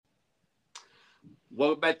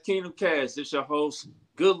Welcome back to Kingdom Cast. It's your host,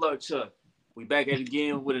 Good Luck Chuck. We back at it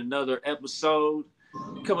again with another episode.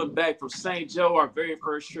 Coming back from St. Joe, our very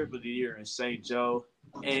first trip of the year in St. Joe.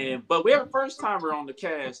 But we have a first timer on the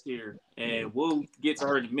cast here, and we'll get to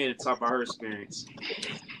her in a minute to talk about her experience.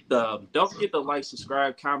 Don't forget to like,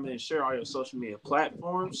 subscribe, comment, and share all your social media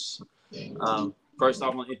platforms. First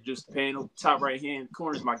off, I want to introduce the panel. Top right hand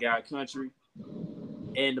corner is my guy, Country.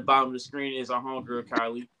 And the bottom of the screen is our homegirl,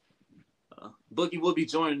 Kylie. Boogie will be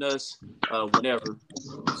joining us whenever.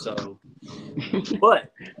 So,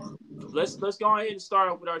 but let's go ahead and start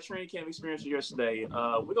off with our training camp experience yesterday.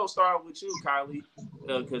 We're gonna start off with you, Kylie,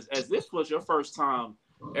 because as this was your first time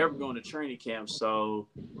ever going to training camp, so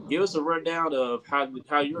give us a rundown of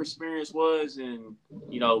how your experience was and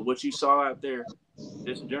what you saw out there,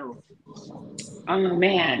 just in general. Oh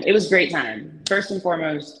man, it was a great time. First and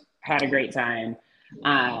foremost, had a great time.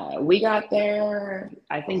 We got there,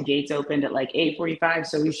 I think gates opened at like 8:45,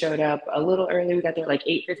 so we showed up a little early. We got there like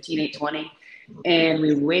 8:15, 8:20, and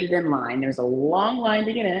we waited in line. There's a long line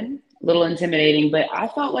to get in, a little intimidating, but I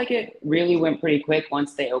felt like it really went pretty quick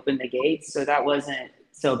once they opened the gates, so that wasn't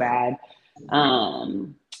so bad.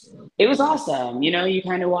 It was awesome. You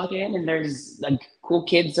kind of walk in and there's a cool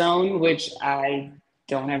kid zone, which I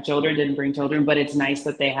don't have children, didn't bring children, but it's nice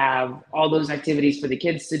that they have all those activities for the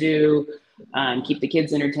kids to do. Keep the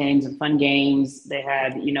kids entertained, some fun games. They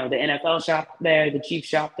had, the NFL shop there, the Chiefs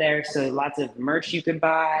shop there, so lots of merch you could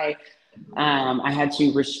buy. I had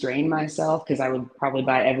to restrain myself because I would probably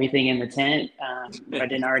buy everything in the tent if I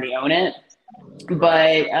didn't already own it.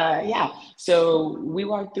 But yeah, so we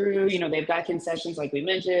walked through, they've got concessions like we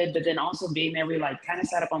mentioned, but then also being there, we like kind of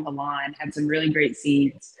sat up on the lawn, had some really great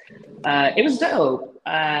seats. It was dope.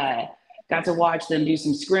 Got to watch them do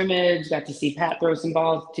some scrimmage, got to see Pat throw some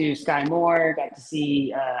balls to Sky Moore, got to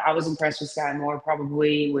see, I was impressed with Sky Moore,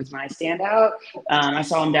 probably was my standout. I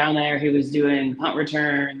saw him down there, he was doing punt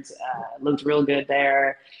returns, looked real good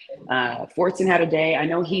there. Fortson had a day. I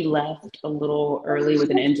know he left a little early with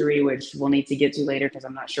an injury, which we'll need to get to later because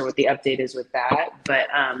I'm not sure what the update is with that. But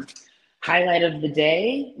highlight of the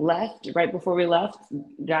day, left right before we left,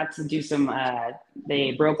 got to do some,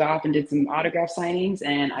 they broke off and did some autograph signings,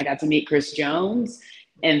 and I got to meet Chris Jones,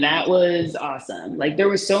 and that was awesome. Like, there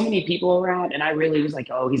were so many people around, and I really was like,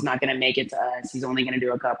 oh, he's not going to make it to us. He's only going to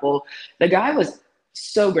do a couple. The guy was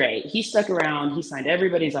so great. He stuck around. He signed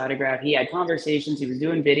everybody's autograph. He had conversations. He was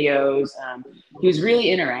doing videos. He was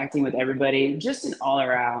really interacting with everybody. Just an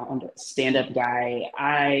all-around stand-up guy.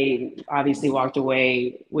 I obviously walked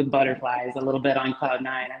away with butterflies a little bit on cloud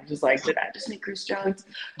nine. I was just like, did I just meet Chris Jones?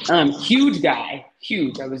 Huge guy.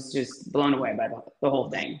 Huge. I was just blown away by the whole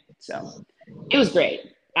thing. So it was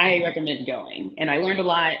great. I recommend going. And I learned a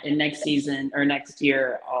lot. And next season or next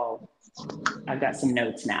year, I've got some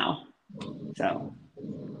notes now.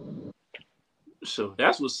 So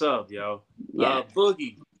that's what's up, yo. Yeah.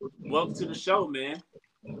 Boogie, welcome to the show, man.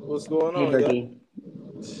 What's going on, Boogie?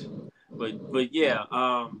 But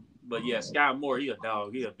yeah, Sky Moore, he a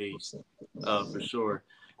dog, he a beast, for sure.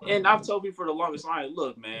 And I've told people for the longest time,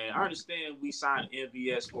 look, man, I understand we signed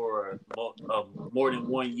MVS for more than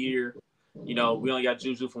 1 year. We only got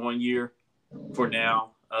Juju for 1 year for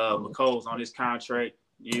now. McColl's on his contract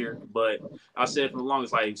year, but I said for the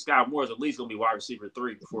longest, like, Sky Moore is at least gonna be wide receiver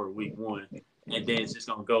 3 before week 1, and then it's just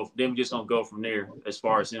gonna go. Then we're just gonna go from there as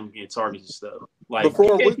far as him getting targets and stuff. Like, before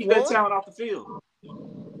you can't week keep that 1? talent off the field.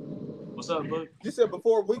 What's up, bud? You said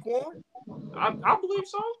before week 1? I believe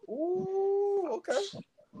so. Ooh, okay.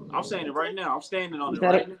 I'm saying it right now. I'm standing on it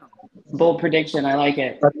right now. Bold prediction. I like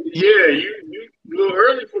it. Yeah, you a little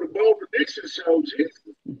early for the bold prediction show, Jesus.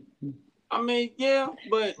 I mean, yeah,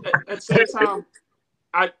 but at the same time,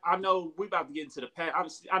 I know we about to get into the pad.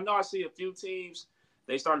 I know I see a few teams,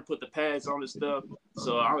 they starting to put the pads on and stuff.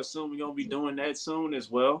 So I assume we're going to be doing that soon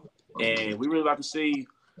as well. And we really about to see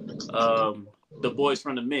the boys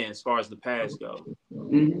from the men as far as the pads go.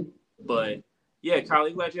 Mm-hmm. But, yeah,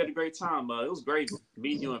 Kylie, glad you had a great time. It was great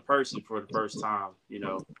meeting you in person for the first time,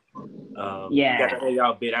 Yeah. Got to hang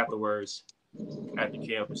out a bit afterwards at the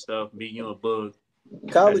camp and stuff, meet you and Bug.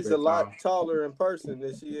 Kylie's a lot taller in person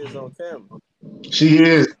than she is on camera. She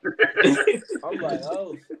is. I'm like,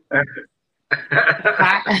 oh.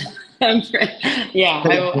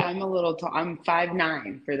 I'm a little tall. I'm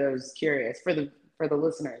 5'9" for those curious, for the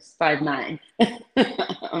listeners, 5'9".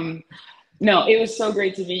 No, it was so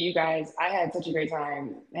great to meet you guys. I had such a great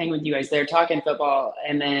time hanging with you guys there, talking football,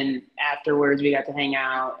 and then afterwards we got to hang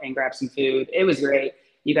out and grab some food. It was great.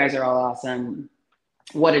 You guys are all awesome.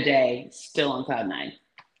 What a day. Still on cloud nine.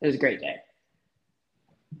 It was a great day.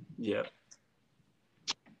 Yeah.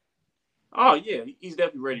 Oh yeah, he's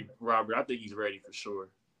definitely ready, Robert. I think he's ready for sure.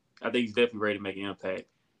 I think he's definitely ready to make an impact.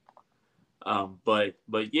 But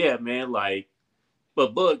yeah, man, like,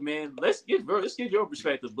 but Bug, man, let's get your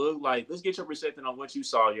perspective, Bug. Like, let's get your perspective on what you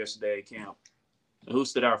saw yesterday at camp. And who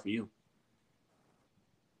stood out for you?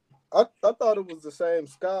 I thought it was the same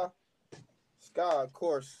Sky. Sky, of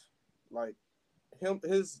course, like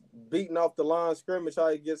his beating off the line scrimmage, how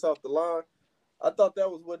he gets off the line. I thought that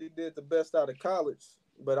was what he did the best out of college,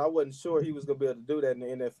 but I wasn't sure he was gonna be able to do that in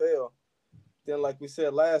the NFL. Then, like we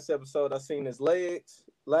said last episode, I seen his legs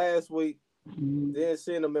last week. Then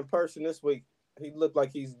seeing him in person this week, he looked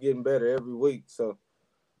like he's getting better every week. So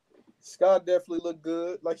Scott definitely looked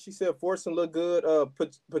good. Like she said, Fortson looked good.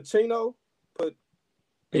 Pacino,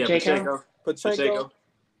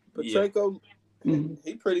 Pacheco.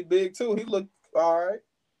 He pretty big too. He looked all right.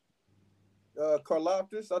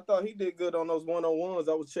 Karlaftis, I thought he did good on those one-on-ones.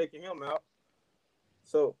 I was checking him out.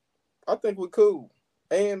 So I think we're cool.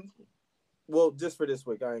 And well, just for this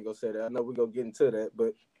week, I ain't gonna say that. I know we're gonna get into that,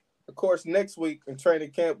 but of course next week in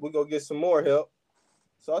training camp we're gonna get some more help.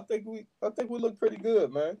 So I think we look pretty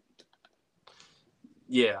good, man.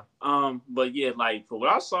 Yeah. But yeah, like for what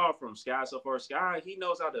I saw from Sky so far, Sky, he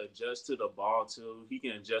knows how to adjust to the ball too. He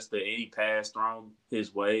can adjust to any pass thrown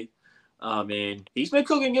his way. And he's been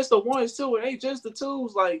cooking against the ones too. It ain't just the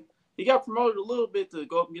twos. Like he got promoted a little bit to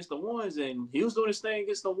go up against the ones, and he was doing his thing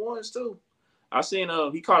against the ones too. I seen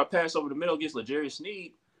he caught a pass over the middle against L'Jarius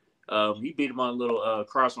Sneed. He beat him on a little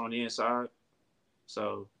cross on the inside.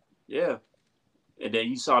 So yeah. And then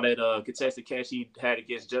you saw that contested catch he had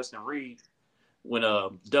against Justin Reed when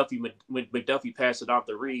McDuffie passed it off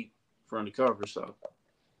to Reed from the cover. So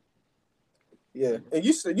yeah, and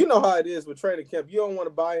you know how it is with training camp. You don't want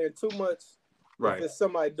to buy in too much right. If it's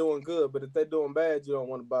somebody doing good, but if they're doing bad, you don't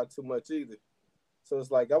want to buy too much either. So it's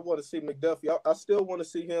like I want to see McDuffie. I still want to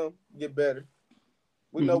see him get better.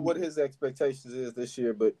 We know what his expectations is this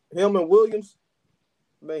year, but him and Williams,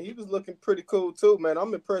 man, he was looking pretty cool too, man.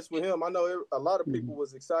 I'm impressed with him. I know a lot of people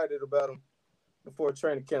was excited about him before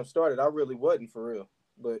training camp started. I really wasn't for real.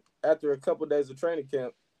 But after a couple of days of training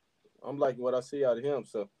camp, I'm liking what I see out of him.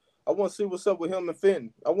 So I want to see what's up with him and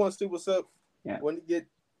Fenton. I want to see what's up when he get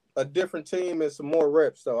a different team and some more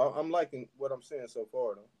reps. So I'm liking what I'm seeing so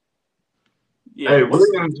far, though. Yeah, hey,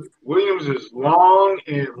 Williams is long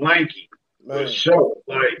and lanky. For sure.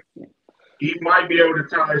 Like, he might be able to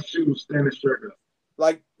tie his shoes standing straight up.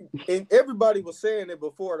 Like, and everybody was saying it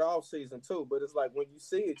before the offseason, too. But it's like, when you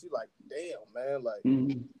see it, you're like, damn, man. Like,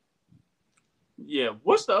 yeah.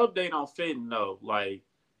 What's the update on Fenton, though? Like,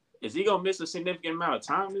 is he going to miss a significant amount of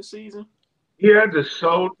time this season? He had the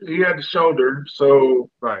shoulder, so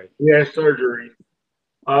right. He had surgery.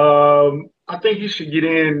 I think he should get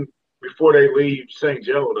in before they leave St.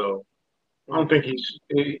 Joe, though. I don't think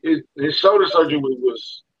his shoulder surgery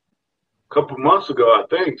was a couple months ago, I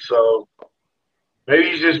think. So maybe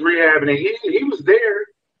he's just rehabbing it. He was there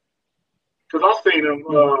because I seen him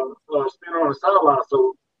standing on the sideline.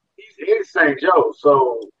 So he's in St. Joe.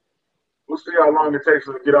 So we'll see how long it takes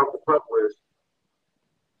him to get off the pup list.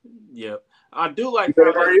 Yeah, I do like. You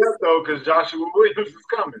better hurry up though, because Joshua Williams is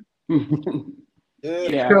coming.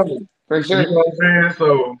 Yeah, coming. For sure. You know what I'm saying?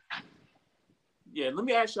 So. Yeah, let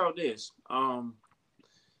me ask y'all this.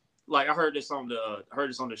 Like I heard this on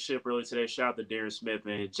the ship earlier today. Shout out to Darren Smith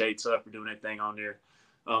and Jay Tuff for doing that thing on there.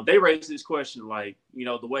 They raised this question, like, you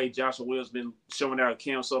know, the way Joshua Williams been showing out at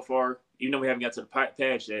camp so far, even though we haven't got to the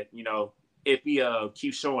pads yet, you know, if he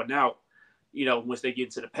keeps showing out, you know, once they get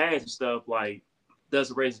into the pads and stuff, like,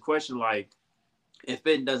 does it raise the question, like, if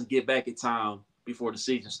Fenton doesn't get back in time before the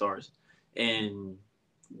season starts and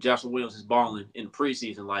Joshua Williams is balling in the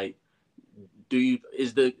preseason, like, do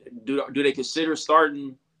they consider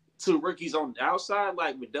starting two rookies on the outside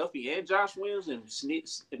like McDuffie and Josh Williams and Sneed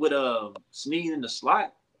in the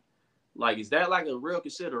slot? Like, is that like a real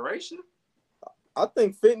consideration? I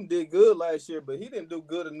think Fenton did good last year, but he didn't do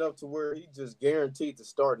good enough to where he just guaranteed the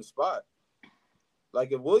starting spot.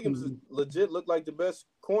 Like, if Williams is legit look like the best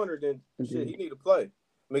corner, then shit, he need to play.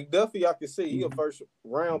 McDuffie, I can see he a first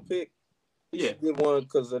round pick. He should get one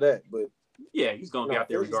because of that, but. Yeah, he's gonna be out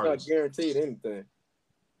there regardless. He's not guaranteed anything.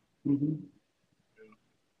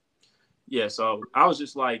 Yeah, so I was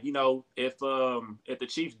just like, you know, if the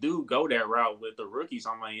Chiefs do go that route with the rookies,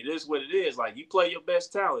 I'm like, it is what it is. Like, you play your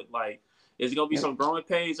best talent. Like, is it gonna be some growing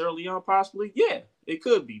pains early on? Possibly, yeah, it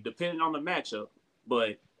could be depending on the matchup.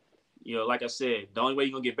 But you know, like I said, the only way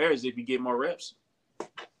you're gonna get better is if you get more reps.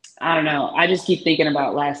 I don't know. I just keep thinking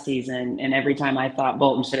about last season, and every time I thought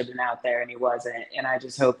Bolton should have been out there and he wasn't. And I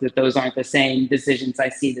just hope that those aren't the same decisions I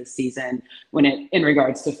see this season in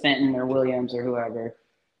regards to Fenton or Williams or whoever.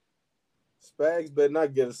 Spags better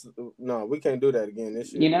not get us. No, we can't do that again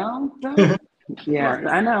this year. You know? Yeah, Right.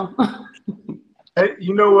 I know. Hey,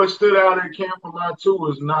 you know what stood out in camp a lot too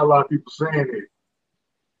was not a lot of people saying it.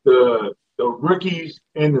 The rookies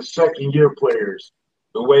and the second year players,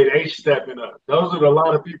 the way they stepping up. Those are a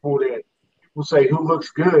lot of people that people say who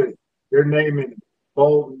looks good. They're naming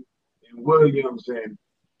Bolton and Williams and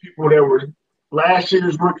people that were last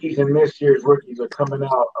year's rookies and this year's rookies are coming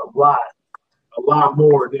out a lot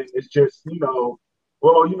more than it's just,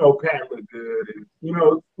 well, Pat looked good and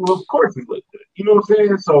well, of course he looked good. You know what I'm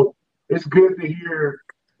saying? So it's good to hear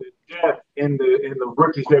the depth in the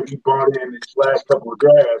rookies that we brought in these last couple of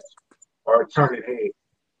drafts are turning heads.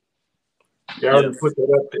 You already put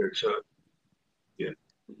that up there, Chuck.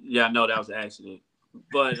 Yeah, I know that was an accident.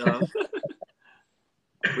 But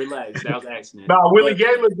relax, that was an accident. Nah, Willie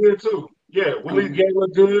Gay looked good too. Yeah, Willie Gay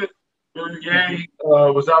looked good. Willie Gay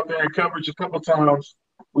was out there in coverage a couple times.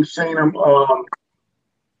 We've seen him.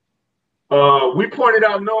 We pointed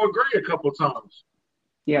out Noah Gray a couple times.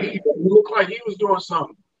 Yeah. He looked like he was doing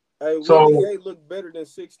something. Hey, Willie Gay looked better than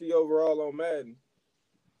 60 overall on Madden.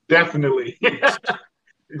 Definitely.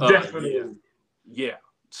 Definitely. Yeah.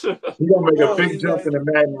 He's gonna make a big jump in the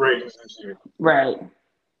Madden ratings this year. Right.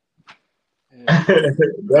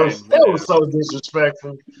 that was so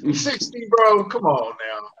disrespectful. 60, bro. Come on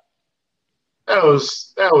now. That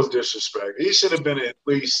was disrespectful. He should have been at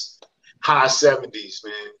least high 70s,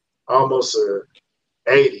 man. Almost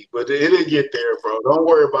 80, but it didn't get there, bro. Don't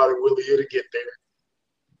worry about it, Willie. It'll get there.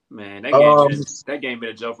 Man, that game been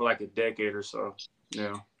a joke for like a decade or so.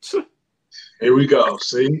 Yeah. Here we go.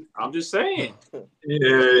 See? I'm just saying. Yeah.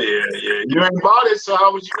 You ain't bought it, so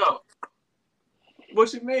how would you know?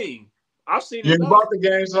 What you mean? I've seen You ain't bought the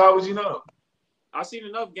game, so how would you know? I've seen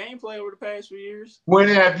enough gameplay over the past few years. When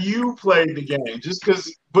have you played the game? Just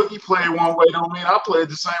because Boogie played one way don't mean I played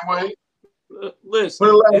the same way. Listen,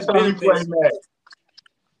 when the last time you played Madden?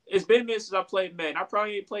 It's been a minute since I played Madden. I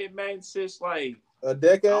probably ain't played Madden since like a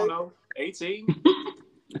decade. I don't know, 18.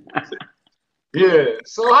 Yeah.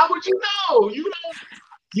 So how would you know?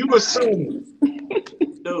 You assume.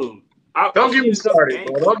 Dude. Don't get me started,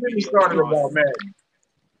 bro. Don't get me started about Madden.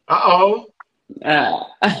 Uh-oh.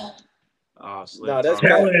 No, that's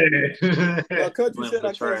bad. Country said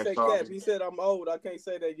I can't say cap. He said I'm old. I can't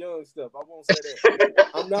say that young stuff. I won't say that.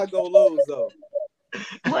 I'm not going to lose, though.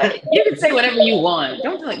 What? You can say whatever you want.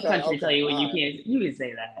 Don't let Country tell you when you can't. You can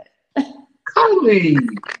say that. Kylie.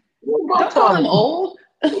 Don't call him old.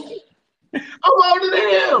 I'm older than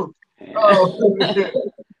him.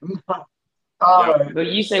 But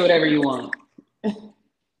you say whatever you want.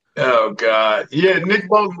 Oh, God. Yeah, Nick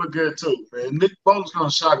Bolton looked good, too, man. Nick Bolton's going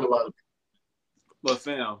to shock a lot of people. But,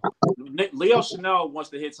 fam, Leo Chanel wants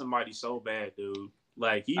to hit somebody so bad, dude.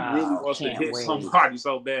 Like, he really wants to hit somebody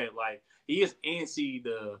so bad. Like, he is antsy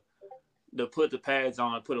to put the pads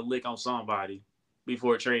on, put a lick on somebody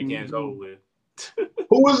before training camp's over with.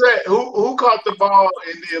 Who was that? Who caught the ball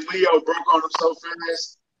and then Leo broke on him so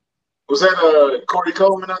fast? Was that Corey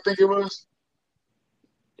Coleman, I think it was?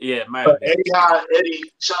 Yeah, it might have been. Eddie,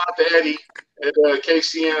 shout out to Eddie at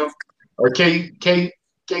KCM or KCSN,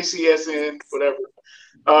 whatever.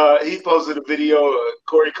 He posted a video of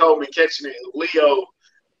Corey Coleman catching it, and Leo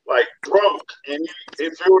like broke. And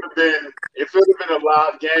if it would have been a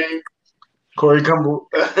live game, Corey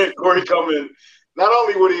Coleman, not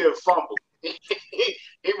only would he have fumbled,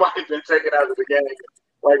 he might have been taken out of the game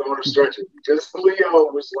like on a stretcher because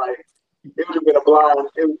Leo was like, it would have been a blind,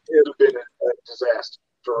 it would have been a disaster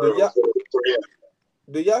for him.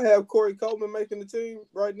 Do y'all have Corey Coleman making the team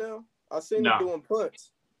right now? I seen him doing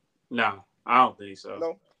punts. No, I don't think so.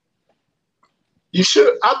 No. You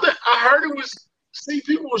should. I heard it was. See,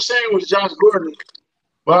 people were saying it was Josh Gordon,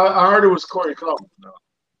 but I heard it was Corey Coleman. No.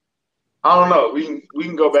 I don't know. We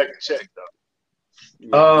can go back and check though.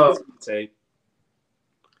 Yeah,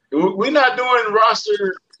 we're not doing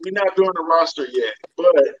roster. We're not doing the roster yet,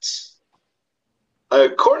 but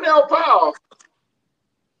Cornell Powell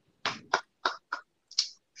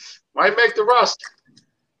might make the roster.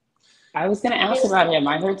 I was going to ask about him.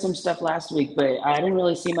 I heard some stuff last week, but I didn't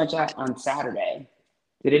really see much on Saturday.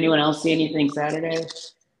 Did anyone else see anything Saturday?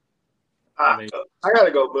 I got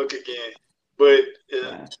to go look again. But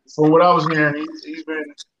from what I was hearing, he's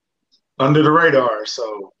been under the radar.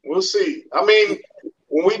 So we'll see. I mean,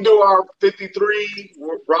 when we do our 53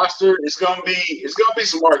 roster, it's gonna be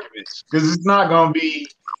some arguments because it's not gonna be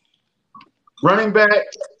running back,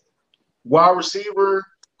 wide receiver,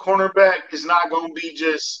 cornerback. It's not gonna be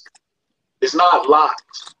just. It's not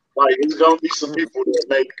locked. Like it's gonna be some people that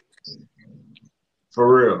make it.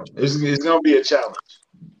 For real. It's gonna be a challenge.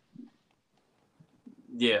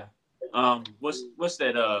 Yeah. What's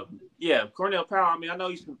that? Yeah, Cornell Powell. I mean, I know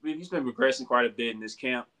he's been progressing quite a bit in this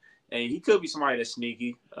camp, and he could be somebody that's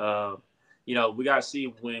sneaky. We got to see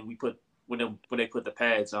when they put the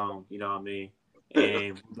pads on. You know what I mean?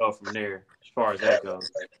 And we go from there as far as that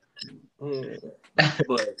goes.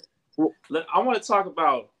 But I want to talk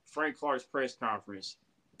about Frank Clark's press conference.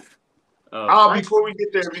 Before we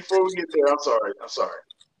get there, I'm sorry.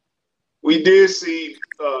 We did see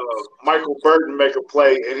Michael Burton make a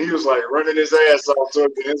play, and he was like running his ass off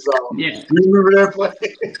toward the end zone. Yeah. You remember that play?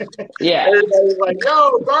 Yeah. Everybody was like,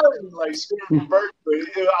 "Yo, Burton!" Like screaming for Burton,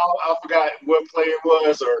 but I forgot what play it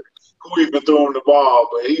was or who even threw him the ball.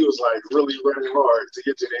 But he was like really running hard to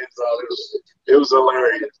get to the end zone. It was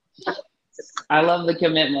hilarious. I love the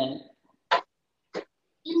commitment.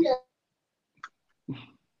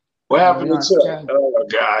 What happened to Chuck? Oh,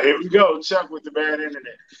 God. Here we go. Chuck with the bad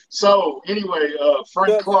internet. So, anyway,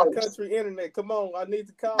 Frank Clark. Country internet. Come on. I need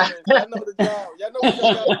the comments. I know the job. Y'all know what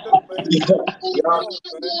y'all got to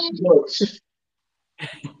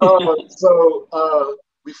do, man.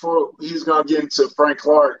 Before he's going to get into Frank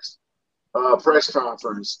Clark's press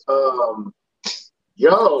conference, That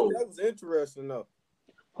was interesting, though.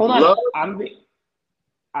 Hold on.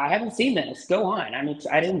 I haven't seen this. Go on.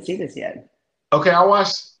 I didn't see this yet. Okay, I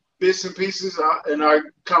watched bits and pieces, and I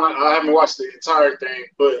haven't watched the entire thing,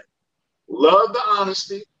 but love the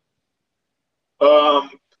honesty. I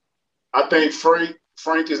think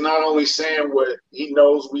Frank is not only saying what he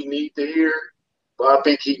knows we need to hear, but I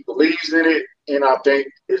think he believes in it, and I think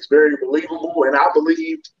it's very believable, and I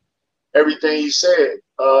believed everything he said.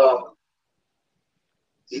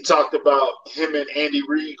 He talked about him and Andy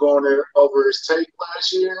Reid going over his tape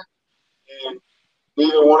last year, and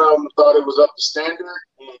neither one of them thought it was up to standard.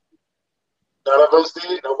 And none of us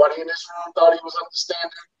did. Nobody in this room thought he was up to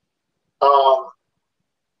standard.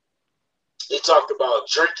 He talked about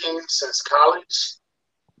drinking since college.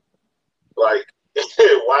 Like,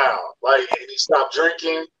 wow. Like, and he stopped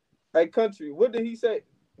drinking. Hey, Country, what did he say?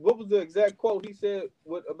 What was the exact quote he said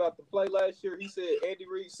about the play last year? He said, Andy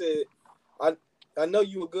Reid said, I know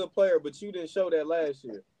you a good player, but you didn't show that last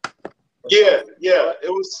year. Yeah. It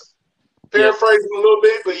was paraphrasing a little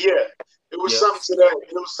bit, but yeah. It was something to that.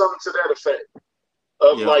 It was something to that effect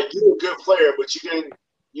of like you're a good player, but you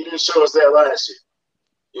didn't show us that last year.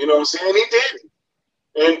 You know what I'm saying? He didn't.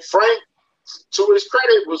 And Frank, to his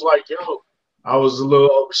credit, was like, "Yo, I was a little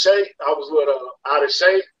overshaped. I was a little out of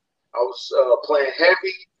shape. I was playing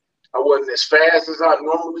heavy. I wasn't as fast as I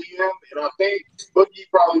normally am." And I think Boogie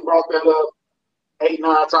probably brought that up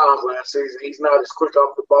 8-9 times last season. He's not as quick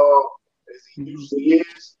off the ball as he usually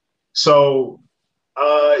is. So.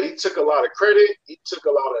 He took a lot of credit. He took a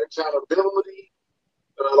lot of accountability.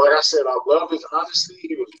 Like I said, I love his honesty.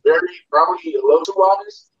 He was probably a little too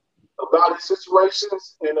honest about his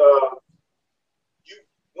situations. And you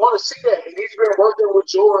want to see that. And he's been working with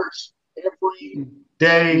George every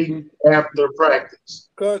day after practice.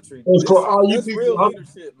 Country. And for all you that's people, real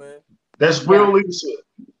leadership, man. That's real leadership.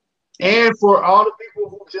 And for all the people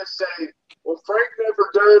who just say, well, Frank never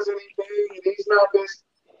does anything and he's not this.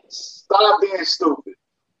 Stop being stupid.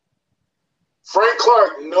 Frank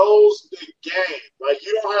Clark knows the game. Like,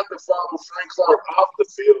 you don't have to follow Frank Clark off the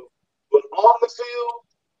field, but on the field,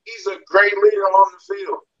 he's a great leader on the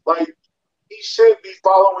field. Like, he should be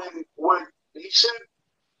following he should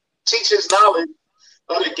teach his knowledge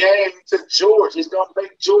of the game to George. It's going to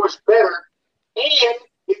make George better. And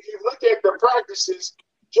if you look at the practices,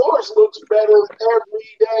 George looks better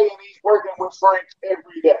every day, and he's working with Frank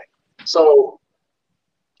every day. So,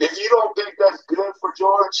 if you don't think that's good for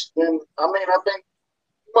George, then, I think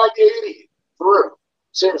you might be an idiot. For real.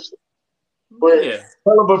 Seriously. But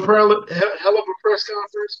hell of a press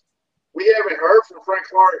conference. We haven't heard from Frank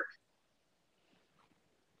Clark.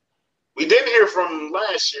 We didn't hear from him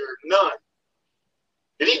last year. None.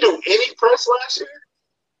 Did he do any press last year?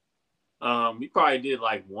 He probably did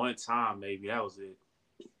like one time, maybe. That was it.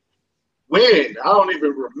 When? I don't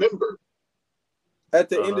even remember. At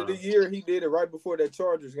the end of the year, he did it right before that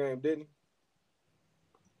Chargers game, didn't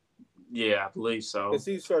he? Yeah, I believe so. Because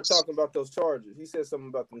he started talking about those Chargers. He said something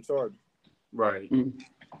about them Chargers. Right. Mm-hmm.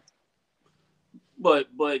 But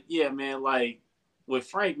yeah, man, like with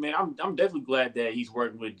Frank, man, I'm definitely glad that he's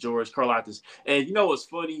working with George Karlaftis. And you know what's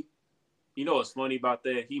funny? You know what's funny about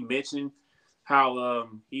that? He mentioned how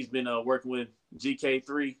he's been working with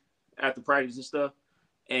GK3 after practice and stuff.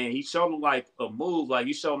 And he showed him like a move, like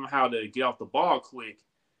he showed him how to get off the ball quick.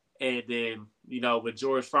 And then, when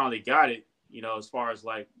George finally got it, as far as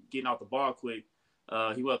like getting off the ball quick,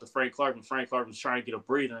 he went up to Frank Clark, and Frank Clark was trying to get a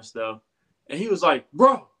breather and stuff. And he was like,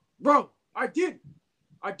 bro, I did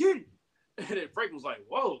it. And then Frank was like,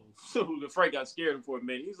 whoa. So Frank got scared for a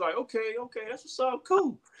minute. He's like, okay, that's what's up,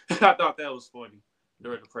 cool. I thought that was funny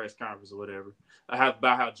during the press conference or whatever.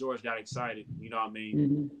 About how George got excited, you know what I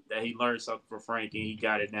mean? That he learned something from Frank and he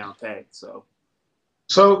got it down packed. So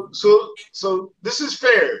this is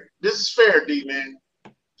fair. This is fair, D man.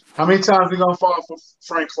 How many times we gonna fall for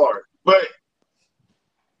Frank Clark? But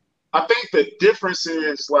I think the difference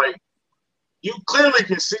is like you clearly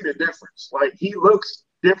can see the difference. Like he looks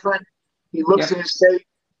different. He looks in shape.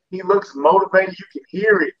 He looks motivated. You can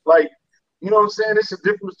hear it. Like, you know what I'm saying? It's a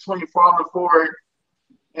difference between falling for it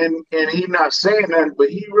and he not saying nothing, but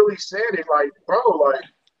he really said it like, bro, like,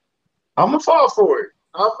 I'm gonna fall for it.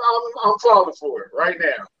 I'm falling for it right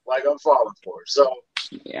now. Like I'm falling for it. So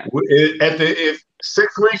if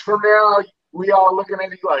 6 weeks from now we all looking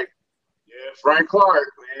at it like, yeah, Frank Clark,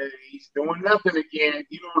 man, he's doing nothing again.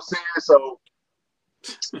 You know what I'm saying? So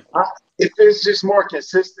if it's just more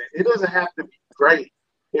consistent, it doesn't have to be great.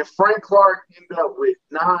 If Frank Clark ended up with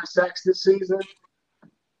 9 sacks this season,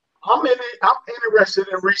 I'm interested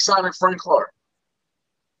in re-signing Frank Clark.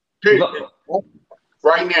 Period.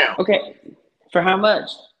 Right now. Okay. For how much?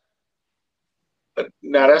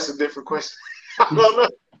 Now that's a different question.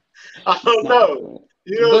 I don't know.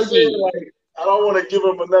 You know what I'm saying? Like, I don't want to give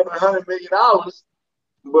him another $100 million,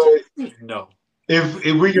 but no. If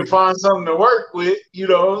we can find something to work with, you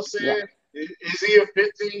know what I'm saying? Yeah. Is he a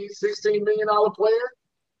 $15-16 million player?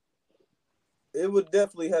 It would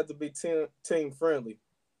definitely have to be team friendly.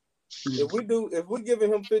 If we're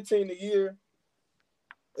giving him 15 a year,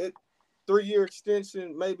 3-year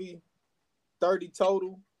extension, maybe 30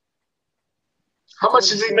 total. How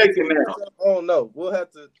much is he making now? I don't know. We'll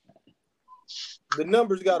have to. The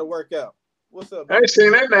numbers got to work out. What's up, man? I ain't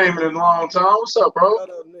seen that name in a long time. What's up, bro? Shout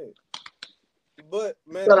out, Nick. But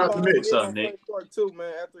man, shout out to Nick. What's up, Nick? Frank Clark too,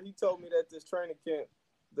 man. After he told me that this training camp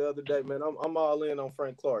the other day, man, I'm all in on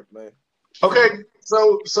Frank Clark, man. Okay,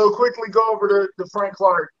 so quickly go over the Frank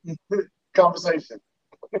Clark conversation.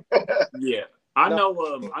 Yeah, I know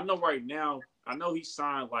right now. I know he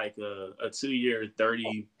signed like a 2-year,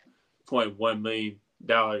 $30.1 million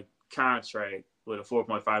contract with a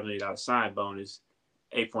 $4.5 million sign bonus,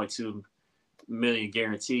 $8.2 million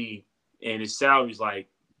guaranteed, and his salary is like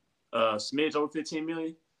smidge over $15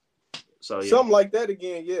 million. So yeah. Something like that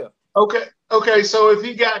again, yeah. Okay. So if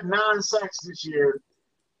he got 9 sacks this year,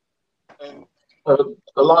 and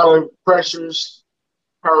a lot of pressures,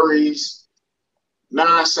 hurries,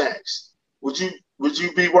 9 sacks, would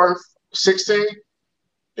you be worth 16?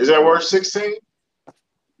 Is that worth 16?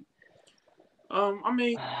 I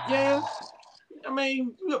mean, yeah. I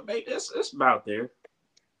mean, it's about there.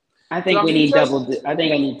 I think we need double. I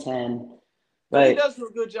think I need 10. But he does do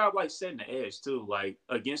a good job, like setting the edge too. Like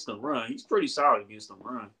against the run, he's pretty solid against the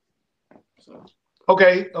run. So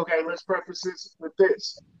okay. Let's preface this with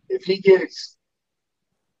this: if he gets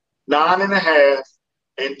 9.5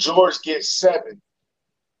 and George gets 7,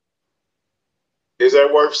 is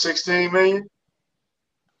that worth 16 million?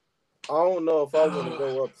 I don't know if I want to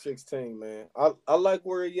go up 16, man. I like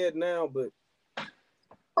where he at now, but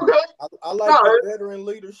okay. I like the veteran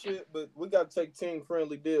leadership, but we got to take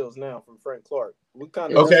team-friendly deals now from Frank Clark. We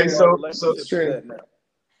kind of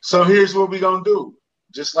So here's what we're gonna do.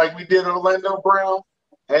 Just like we did Orlando Brown,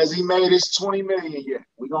 has he made his 20 million yet?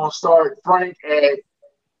 We're gonna start Frank at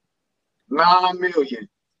 9 million,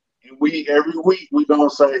 and every week we're gonna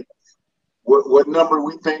say what number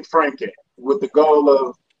we think Frank at, with the goal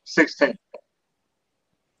of 16.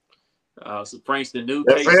 So Frank's the new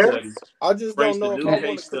That's case fair? study. I just Frank's don't know the if new I want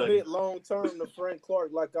case to commit long term to Frank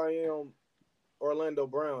Clark like I am Orlando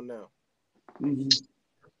Brown now.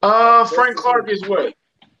 Frank Clark is what?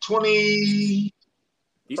 20.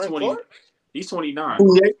 He's Frank 20. Clark? He's 29.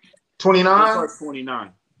 29.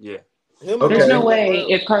 29. Yeah. There's no way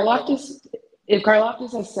if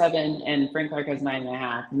Karlaftis has 7 and Frank Clark has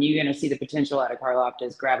 9.5, and you're going to see the potential out of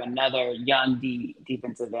Karlaftis grab another young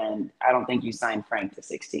defensive end. I don't think you sign Frank to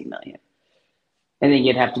 16 million. I think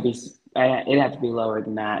it'd have to be lower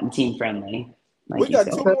than that and team friendly. Like we got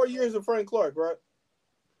 2 more years of Frank Clark, right?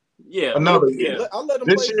 Yeah. Another year. I'll let him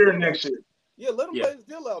this play year and next year. Yeah, let him play his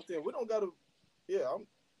deal out there. We don't got to. Yeah,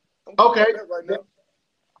 I'm okay. Right now.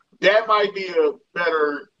 That might be a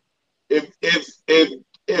better if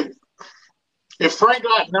Frank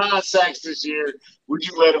got 9 sacks this year, would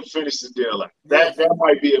you let him finish the deal out? That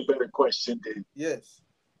might be a better question than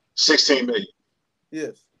 16 million.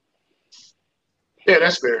 Yes. Yeah,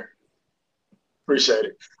 that's fair. Appreciate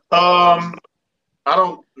it. I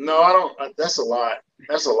don't. That's a lot.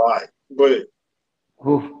 But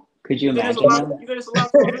could you imagine? You think it's a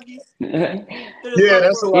lot for a rookie? Yeah,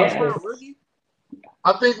 that's a lot. For a rookie.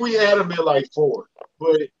 I think we had him at like 4.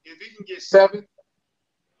 But if he can get 7,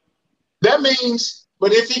 that means.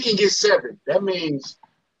 But if he can get 7, that means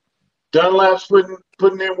Dunlap's putting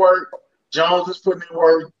in work, Jones is putting in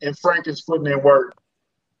work, and Frank is putting in work,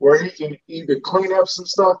 where he can either clean up some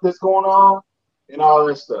stuff that's going on and all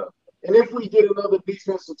that stuff. And if we get another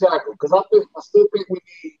defensive tackle, because I still think we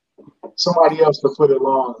need somebody else to put it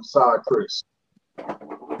alongside Chris.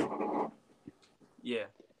 Yeah,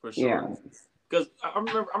 for sure. Because I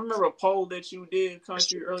remember a poll that you did,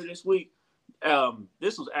 Country, earlier this week.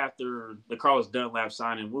 This was after the Carlos Dunlap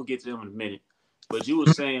signing. We'll get to him in a minute. But you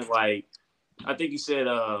were saying, like, I think you said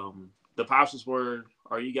the options were,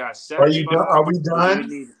 are you guys satisfied? Are we done?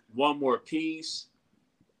 Do you need one more piece?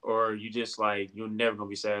 Or you just like, you're never going to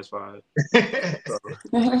be satisfied? Because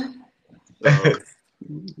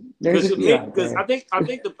I think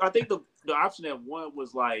the option that won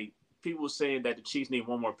was like, people saying that the Chiefs need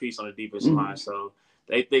one more piece on the defensive line. So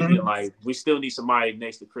they thinking like, we still need somebody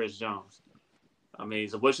next to Chris Jones. I mean,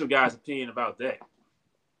 so what's your guys' opinion about that?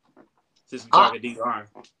 Since we're talking D-line.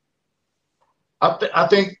 I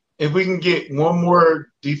think if we can get one more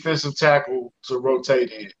defensive tackle to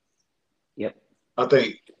rotate in, I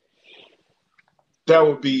think that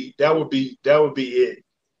would be it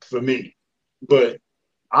for me. But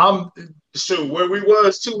where we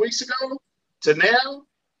was 2 weeks ago to now,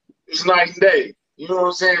 it's night and day. You know what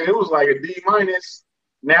I'm saying? It was like a D-.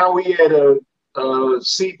 Now we had a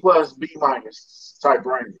C+, B- type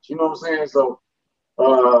range. You know what I'm saying? So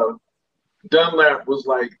Dunlap was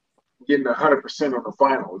like getting 100% on the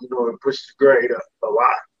final. You know, it pushed the grade up a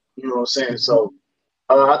lot. You know what I'm saying? So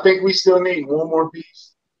I think we still need one more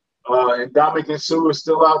piece. And Dominican Sue is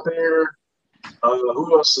still out there.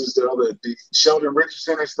 Who else is the other? Sheldon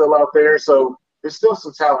Richardson is still out there. So there's still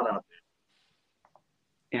some talent out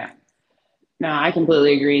there. Yeah. No, I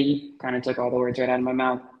completely agree. You kind of took all the words right out of my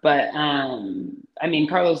mouth. But, I mean,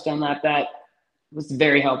 Carlos Dunlap, that was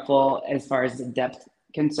very helpful as far as the depth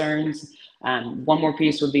concerns. One more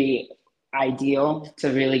piece would be ideal to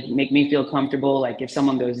really make me feel comfortable. Like if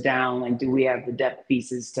someone goes down, like do we have the depth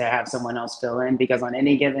pieces to have someone else fill in? Because on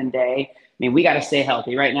any given day, I mean, we got to stay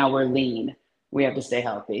healthy. Right now we're lean. We have to stay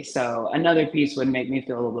healthy. So another piece would make me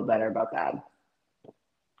feel a little bit better about that.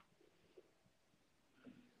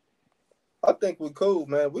 I think we're cool,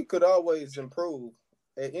 man. We could always improve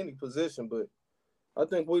at any position, but I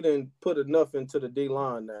think we didn't put enough into the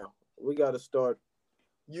D-line now. We got to start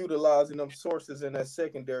utilizing them sources in that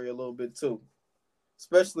secondary a little bit too,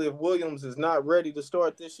 especially if Williams is not ready to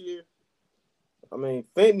start this year. I mean,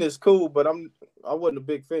 Fenton is cool, but I wasn't a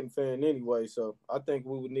big Fenton fan anyway, so I think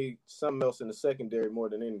we would need something else in the secondary more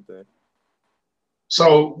than anything.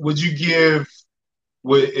 So would you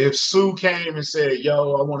if Sue came and said,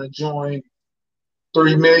 yo, I want to join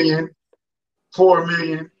 $3 million, $4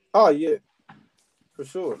 million? Oh, yeah. For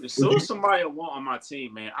sure. If Sue's somebody I want on my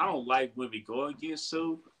team, man. I don't like when we go against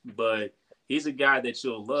Sue, but he's a guy that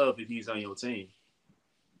you'll love if he's on your team.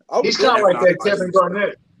 He's kind of like that Kevin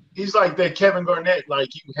Garnett. He's like that Kevin Garnett. Like,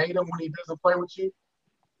 you hate him when he doesn't play with you,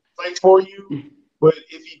 play for you. But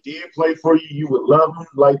if he did play for you, you would love him.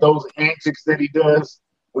 Like those antics that he does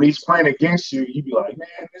when he's playing against you, you'd be like,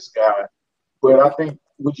 man, this guy. But I think,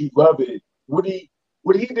 would you love it? Would he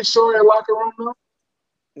destroy a locker room though?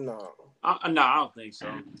 No. I don't think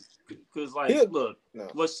so. Because,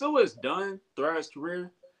 what Sue has done throughout his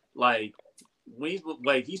career, like, when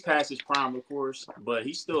he's past his prime, of course, but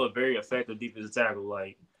he's still a very effective defensive tackle.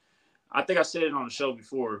 Like, I think I said it on the show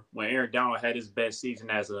before, when Aaron Donald had his best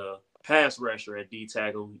season as a pass rusher at D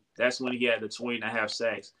tackle, that's when he had the 20.5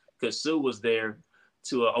 sacks, because Sue was there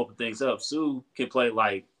to open things up. Sue can play,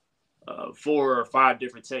 like, 4 or 5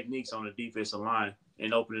 different techniques on the defensive line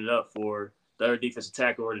and open it up for the other defensive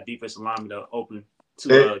tackle or the defensive lineman to open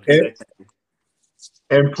to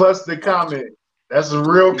and plus the comment. That's a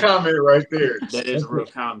real comment right there. That is a real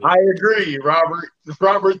comment. I agree, Robert.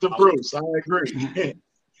 Robert the Bruce. I agree.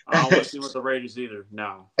 I don't want to see what the Raiders either.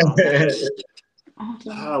 No. Would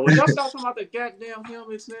y'all stop talking about the goddamn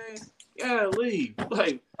helmets, man? Yeah, leave.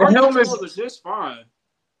 Like, our helmets are just fine.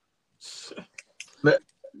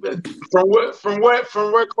 From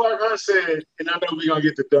what Clark Hunt said, and I know we're gonna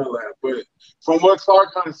get to Dunlap, but from what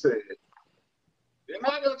Clark Hunt said, they're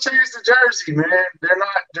not gonna change the jersey, man. They're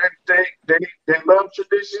not. They love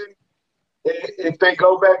tradition. If they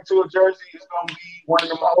go back to a jersey, it's gonna be one of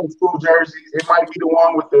them old school jerseys. It might be the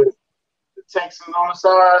one with the Texans on the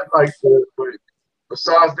side, but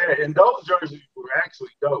besides that, and those jerseys were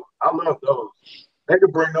actually dope. I love those. They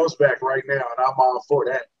could bring those back right now, and I'm all for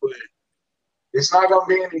that. But it's not gonna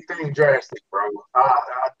be anything drastic, bro.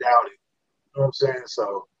 I doubt it. You know what I'm saying?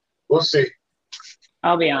 So we'll see.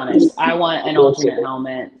 I'll be honest. I want an alternate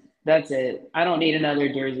helmet. That's it. I don't need another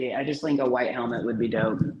jersey. I just think a white helmet would be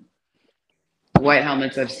dope. White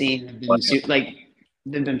helmets I've seen have been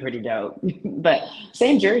they've been pretty dope. But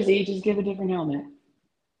same jersey, just give a different helmet.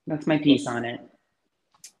 That's my piece on it.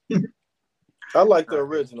 I like the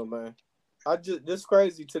original, man. This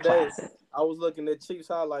crazy today. Classic. I was looking at Chiefs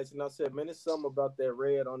highlights and I said, man, there's something about that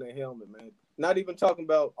red on that helmet, man. Not even talking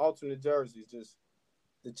about alternate jerseys, just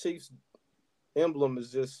the Chiefs emblem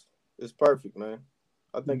is perfect, man.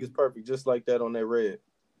 I think it's perfect, just like that on that red.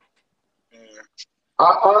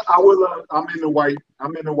 I will. I'm in the white.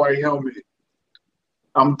 I'm in the white helmet.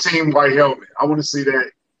 I'm team white helmet. I want to see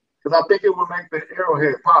that because I think it would make the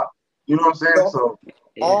arrowhead pop. You know what I'm saying? So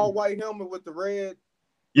all white helmet with the red.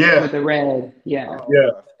 Yeah. With the red. Yeah.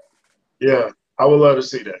 Yeah. I would love to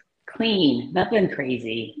see that. Clean. Nothing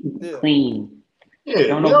crazy. Yeah. Clean.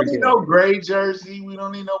 Yeah. We don't need no gray jersey. We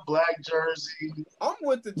don't need no black jersey. I'm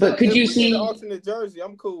with the. But could you see an alternate jersey?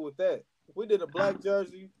 I'm cool with that. If we did a black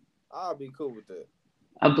jersey, I'll be cool with that.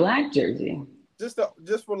 A black jersey. Just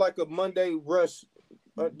for like a Monday rush.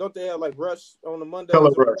 Don't they have like rush on the Monday?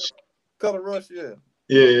 Color rush. Color rush, yeah.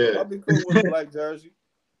 Yeah. I'll be cool with a black jersey.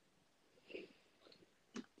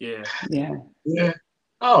 Yeah. I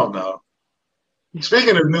don't know.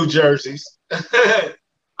 Speaking of New Jerseys,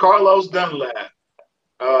 Carlos Dunlap,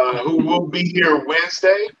 who will be here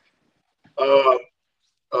Wednesday.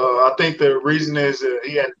 I think the reason is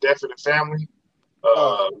he had a death in the family.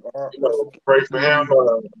 Pray for him.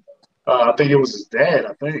 I think it was his dad.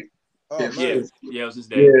 I think. It was his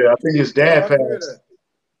dad. Yeah, I think his dad passed.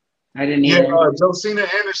 I didn't hear. Josina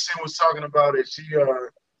Anderson was talking about it. She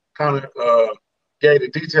kind of gave the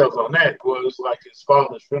details on that. Was like his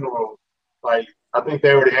father's funeral. Like I think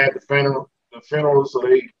they already had the funeral, so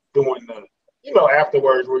they doing the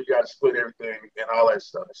afterwards where you got to split everything and all that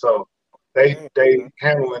stuff. So they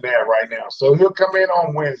handling that right now. So he'll come in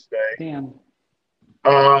on Wednesday. Damn.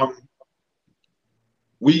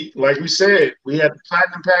 Like we said, we had the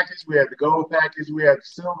platinum package, we had the gold package, we had the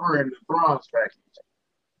silver and the bronze package.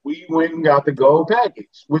 We went and got the gold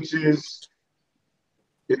package, which is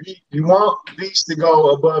if you want these to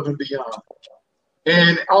go above and beyond.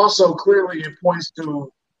 And also clearly it points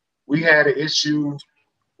to we had an issue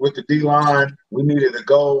with the D-line. We needed a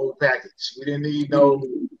gold package. We didn't need no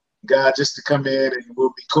guy just to come in and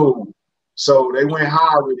we'll be cool. So they went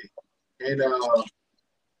high with it. And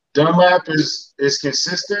Dunlap is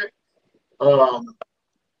consistent.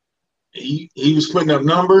 He was putting up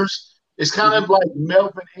numbers. It's kind of like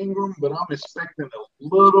Melvin Ingram, but I'm expecting a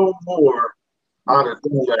little more out of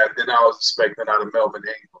Dunlap than I was expecting out of Melvin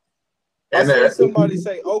Ingram. And I saw somebody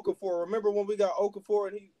say Okafor. Remember when we got Okafor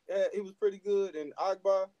and he was pretty good, and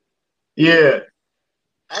Agba? Yeah.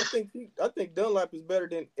 I think Dunlap is better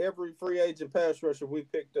than every free agent pass rusher we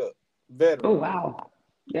picked up. Better. Oh wow.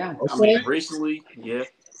 Yeah. I mean, recently, yeah.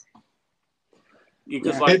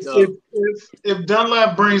 Because if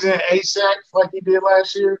Dunlap brings in 8 sacks like he did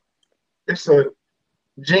last year, it's a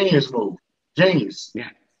genius move. Genius.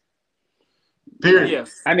 Yeah. Period. Yeah.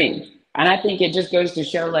 I mean, and I think it just goes to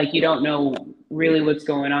show, like, you don't know really what's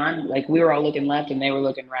going on. Like, we were all looking left and they were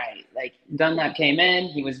looking right. Like, Dunlap came in,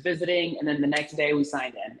 he was visiting, and then the next day we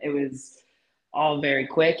signed him. It was all very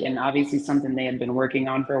quick and obviously something they had been working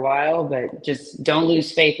on for a while, but just don't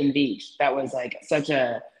lose faith in Beach. That was like such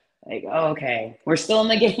a, like, oh, okay, we're still in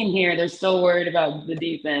the game here. They're still worried about the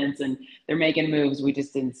defense and they're making moves. We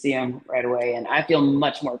just didn't see them right away. And I feel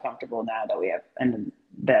much more comfortable now that we have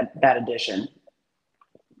that addition.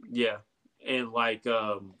 Yeah. And like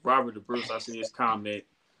Robert DeBruce, I see his comment.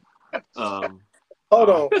 Hold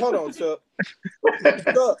on, Chuck.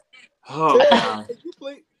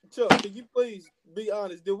 Chuck, can you please be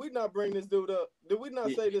honest? Did we not bring this dude up? Did we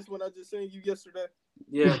not say this when I just seen you yesterday?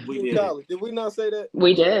 Yeah, we did. College? Did we not say that?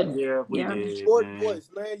 We did. Yeah, we did. Sport Place,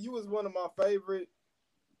 man. You was one of my favorite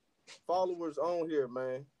followers on here,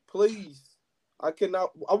 man. Please. I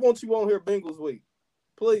want you on here Bengals week.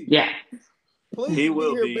 Please. Yeah. Please he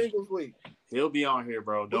will be here Bengals week. He'll be on here,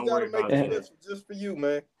 bro. Don't worry about it. Just for you,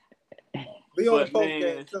 man. Be on the post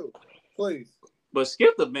game too. Please. But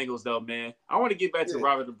skip the Bengals, though, man. I want to get back to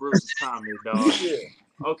Robert DeBruce's comment, dog. Yeah.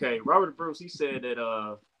 Okay, Robert DeBruce, he said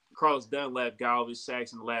that Carlos Dunlap got all his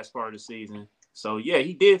sacks in the last part of the season. So, yeah,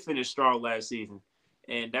 he did finish strong last season.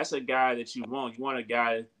 And that's a guy that you want. You want a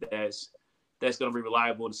guy that's going to be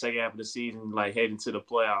reliable in the second half of the season, like heading to the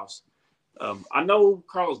playoffs. I know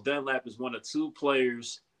Carlos Dunlap is one of 2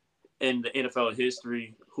 players in the NFL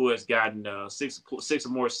history who has gotten 6 or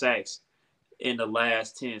more sacks in the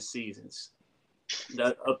last 10 seasons.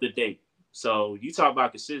 Up to date. So you talk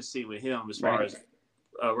about consistency with him as far as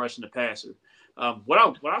rushing the passer. What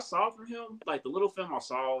I saw from him, like the little film I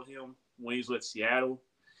saw of him when he was with Seattle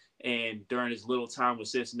and during his little time with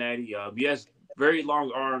Cincinnati, he has very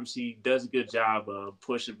long arms. He does a good job of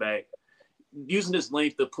pushing back, using his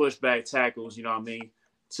length to push back tackles. You know what I mean?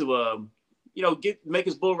 To make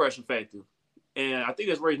his bull rush effective. And I think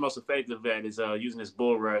that's where he's most effective at is using his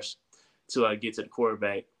bull rush to get to the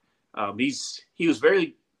quarterback. He was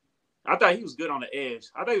very. I thought he was good on the edge.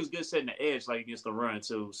 I thought he was good setting the edge like against the run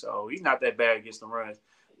too. So he's not that bad against the run.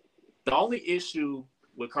 The only issue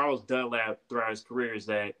with Carlos Dunlap throughout his career is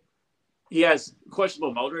that he has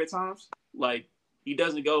questionable motor at times. Like he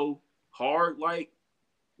doesn't go hard. Like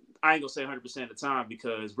I ain't gonna say 100% of the time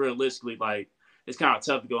because realistically, like it's kind of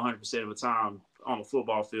tough to go 100% of the time on a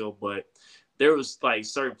football field. But there was like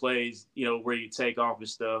certain plays, where you take off and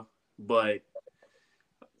stuff. But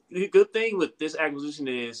the good thing with this acquisition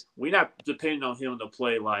is we're not depending on him to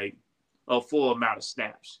play like a full amount of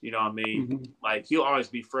snaps. You know what I mean? Mm-hmm. Like he'll always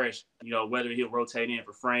be fresh, whether he'll rotate in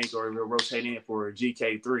for Frank or he'll rotate in for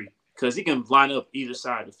GK3 because he can line up either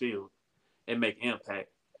side of the field and make impact.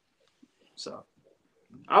 So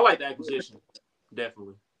I like the acquisition,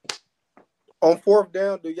 definitely. On fourth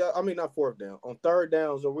down, not fourth down. On third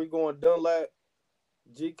downs, are we going Dunlap,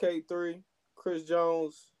 GK3, Chris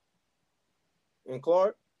Jones, and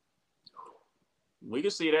Clark? We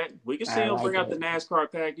can see that. We can see him bring out the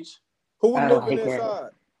NASCAR package. Who we moving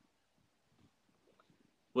inside?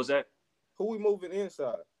 What's that? Who we moving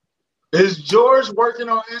inside? Is George working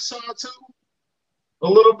on inside too? A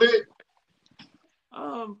little bit.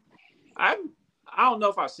 I don't know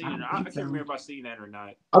if I've seen it. I can't remember if I've seen that or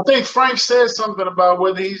not. I think Frank said something about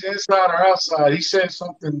whether he's inside or outside. He said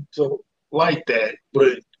something like that,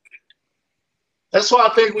 but that's why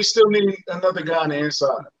I think we still need another guy on the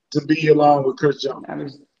inside to be along with Chris Jones.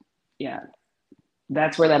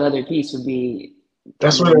 That's where that other piece would be.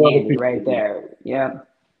 That's where the other piece right there. Yeah.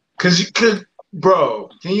 Because you could, bro.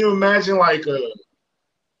 Can you imagine like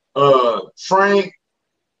Frank,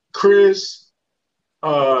 Chris,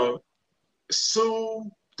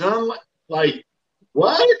 Sue, Dunlap? Like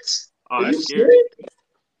what? Oh, that's scary.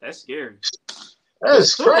 That's scary.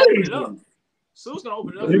 That's crazy. Sue's gonna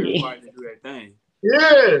open it up for everybody to do that thing.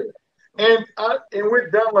 Yeah. And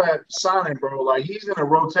with Dunlap signing, bro, like he's in a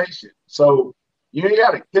rotation. So you ain't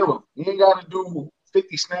gotta kill him. You ain't gotta do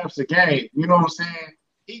 50 snaps a game. You know what I'm saying?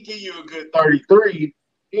 He give you a good 33.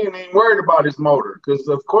 He ain't even worried about his motor. Because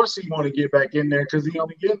of course he want to get back in there because he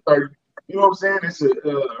only get 30. You know what I'm saying? It's a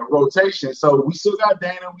rotation. So we still got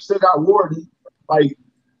Dana, we still got Warden. Like,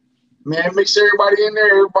 man, mix everybody in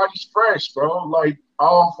there, everybody's fresh, bro. Like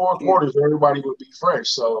all 4 quarters, everybody would be fresh.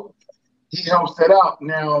 So he helps that out.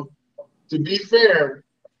 Now, to be fair,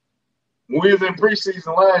 when we was in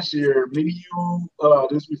preseason last year, me, you,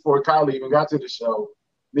 this before Kylie even got to the show,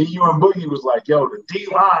 me, you, and Boogie was like, yo, the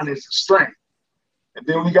D-line is a strength. And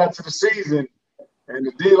then we got to the season, and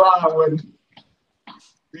the D-line wasn't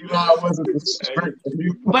the strength.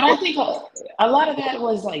 But I think a lot of that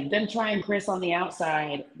was like them trying Chris on the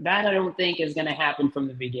outside. That I don't think is going to happen from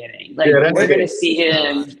the beginning. Like we're going to see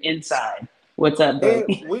him inside. What's up,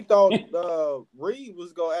 buddy? We thought Reed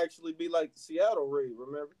was going to actually be like the Seattle Reed,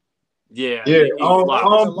 remember? Yeah.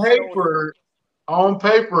 On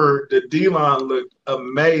paper, the D-line looked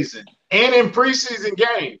amazing. And in preseason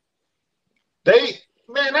game, they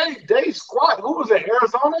squat. Who was it,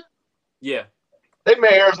 Arizona? Yeah. They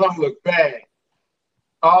made Arizona look bad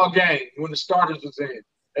all game when the starters was in.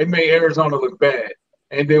 They made Arizona look bad.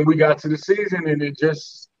 And then we got to the season and it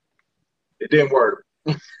didn't work.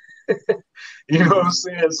 You know what I'm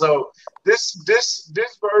saying? So this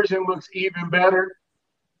version looks even better.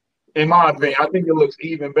 In my opinion, I think it looks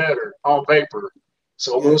even better on paper.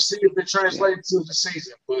 So we'll see if it translates to the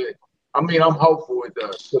season. But I mean, I'm hopeful it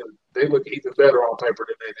does. They look even better on paper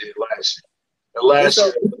than they did last year. And last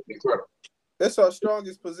year it looked incredible. That's our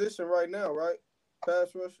strongest position right now, right?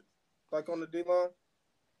 Pass rusher, like on the D-line.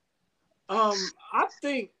 I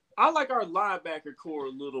think I like our linebacker core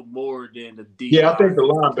a little more than the D. Yeah, I think the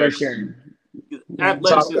linebacker. Sure.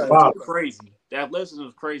 Athleticism is crazy. The athleticism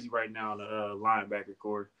is crazy right now in the linebacker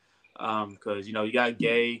core. Because you got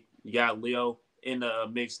Gay, you got Leo in the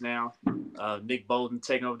mix now. Nick Bolton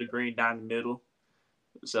taking over the green down the middle.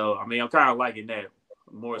 So I mean, I'm kind of liking that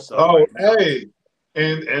more so. Oh, right now. hey.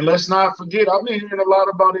 And let's not forget, I've been hearing a lot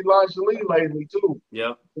about Elijah Lee lately too.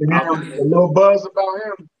 Yep. A little buzz about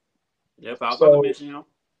him. Yep, I was about to mention him.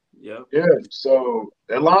 Yep. Yeah. So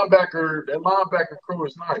that linebacker crew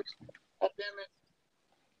is nice. God damn it.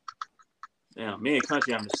 Yeah, me and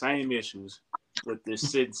Country have the same issues with this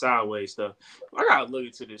sitting sideways stuff. I gotta look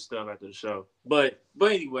into this stuff after the show. But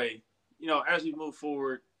anyway, as we move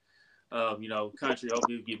forward, Country,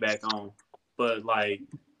 hopefully we'll get back on. But like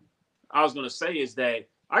I was gonna say is that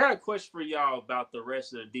I got a question for y'all about the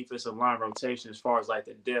rest of the defensive line rotation as far as like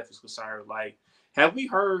the depth is concerned. Like, have you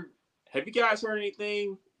guys heard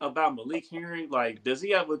anything about Malik Herring? Like, does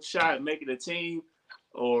he have a shot at making the team,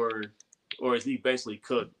 or is he basically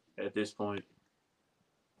cooked at this point?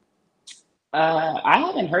 I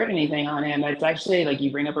haven't heard anything on him. It's actually like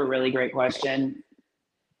you bring up a really great question.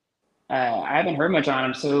 I haven't heard much on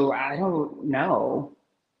him, so I don't know.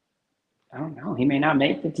 He may not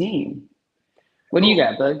make the team. What do you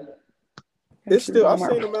got, bud? It's still. I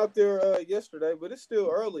seen him out there yesterday, but it's still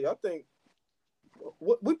early. I think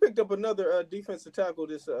we picked up another defensive tackle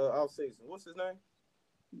this offseason. What's his name?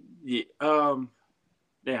 Yeah.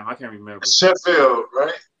 Damn, I can't remember. Sheffield,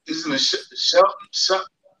 right? Isn't it Shelton?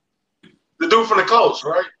 The dude from the Colts,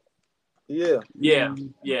 right? Yeah.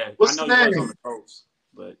 What's I know his name? he was on the Colts,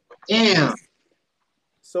 but damn.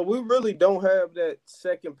 So we really don't have that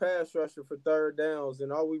second pass rusher for third downs,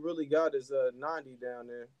 and all we really got is 90 down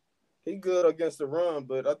there. He good against the run,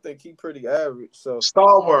 but I think he pretty average. So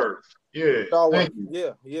Stalwart, yeah. Stalwart,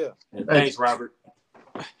 yeah. Thanks, Robert.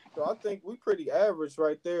 So I think we pretty average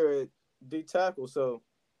right there at D tackle. So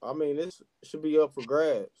I mean, this should be up for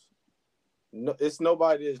grabs. No, it's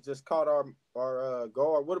nobody that's just caught our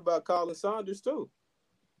guard. What about Colin Saunders too?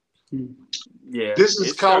 Yeah, this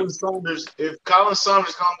is Colin Saunders. If Colin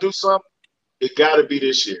Saunders gonna do something, it got to be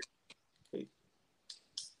this year,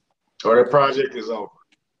 or that project is over.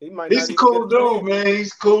 He's a cool dude, man.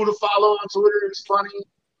 He's cool to follow on Twitter. He's funny.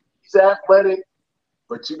 He's athletic,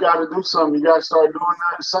 but you got to do something. You got to start doing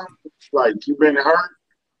something. Like you've been hurt,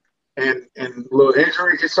 and a little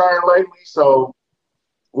injury concern lately, so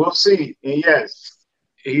we'll see. And yes,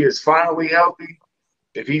 he is finally healthy.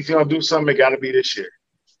 If he's gonna do something, it got to be this year.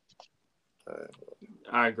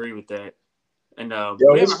 I agree with that. And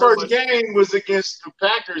his first game was against the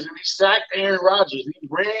Packers, and he sacked Aaron Rodgers. He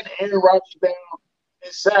ran Aaron Rodgers down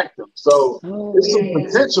and sacked him. So there's some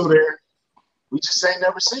potential there. We just ain't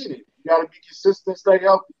never seen it. You got to be consistent, stay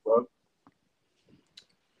healthy, bro.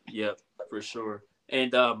 Yep, for sure.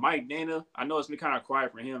 And Mike Nana, I know it's been kind of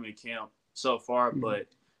quiet for him in camp so far, but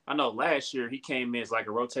I know last year he came in as like a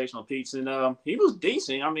rotational piece, and he was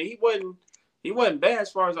decent. I mean, he wasn't bad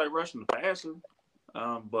as far as like rushing the passer,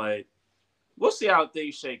 but we'll see how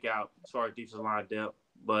things shake out as far as defensive line depth.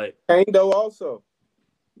 But Kando also,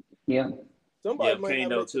 Kano somebody might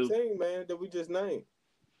not make too. the team, man, that we just named.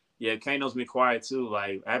 Yeah, Kano's been quiet too.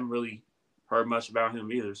 Like I haven't really heard much about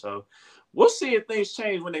him either. So we'll see if things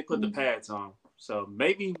change when they put the pads on. So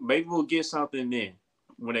maybe we'll get something then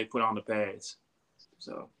when they put on the pads.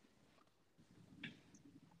 So.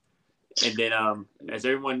 And then, as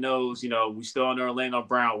everyone knows, we still on the Orlando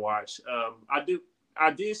Brown watch.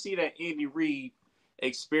 I did see that Andy Reid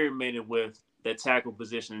experimented with that tackle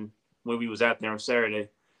position when we was out there on Saturday.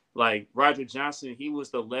 Like Roger Johnson, he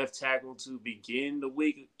was the left tackle to begin the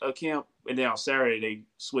week of camp, and then on Saturday they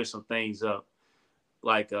switched some things up.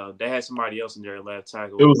 Like they had somebody else in their left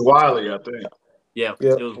tackle. It was Wiley, I think. Yeah,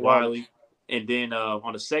 it was Wiley. And then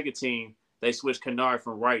on the second team, they switched Kennard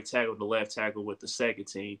from right tackle to left tackle with the second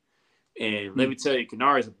team. And let me tell you,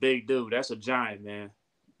 Kennard is a big dude. That's a giant, man.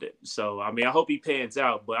 So, I mean, I hope he pans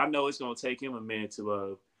out. But I know it's going to take him a minute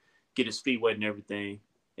to get his feet wet and everything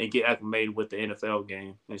and get acclimated with the NFL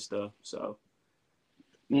game and stuff. So,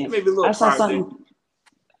 maybe a little I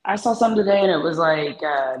saw something today, and it was like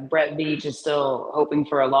Brett Veach is still hoping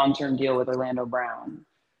for a long-term deal with Orlando Brown,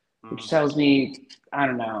 which tells me, I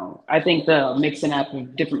don't know. I think the mixing up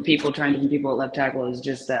of different people, trying different people at left tackle is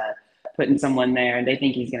just putting someone there, and they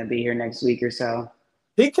think he's going to be here next week or so.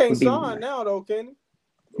 He can't sign now, though, can he?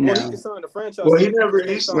 No. Well, he can sign the franchise. Well, he never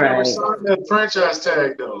signed that franchise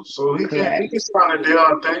tag, though, so he can sign a deal,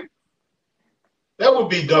 I think. That would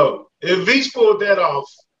be dope. If Veach pulled that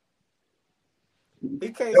off. He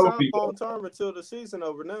can't sign long-term until the season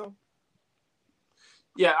over now.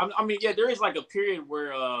 Yeah, I mean, there is like a period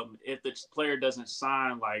where if the player doesn't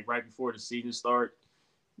sign like right before the season starts,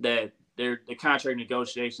 that the contract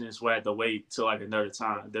negotiations will have to wait till like another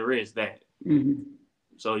time. There is that. Mm-hmm.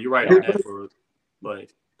 So you're right on that,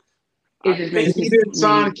 but if he didn't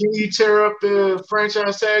sign, can you tear up the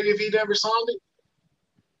franchise tag if he never signed it?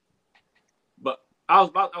 But I was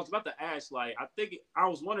about to ask, like, I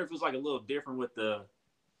was wondering if it was like a little different with the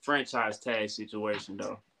franchise tag situation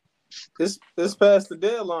though. It's past the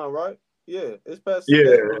deadline, right? Yeah, it's past the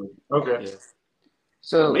deadline. Okay. Yeah.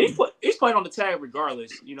 So I mean, he's playing on the tag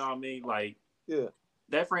regardless. You know what I mean? Like, yeah,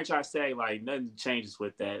 that franchise tag, like, nothing changes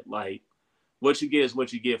with that. Like, what you get is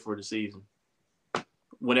what you get for the season,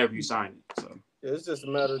 whenever you sign it. So yeah, it's just a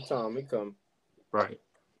matter of time. It comes. Right.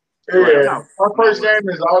 Like, Yeah, our first game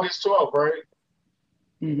is August 12th, right?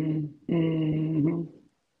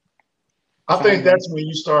 I think that's when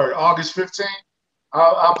you start. August 15th.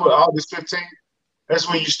 I'll put August 15th. That's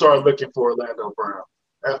when you start looking for Orlando Brown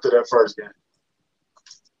after that first game.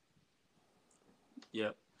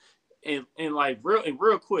 Yep. And like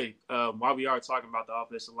real quick, while we are talking about the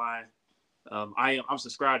offensive line, I'm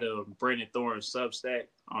subscribed to Brandon Thorne's Substack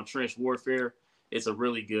on Trench Warfare. It's a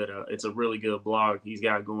really good blog he's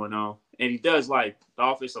got going on, and he does like the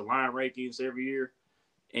offensive line rankings every year.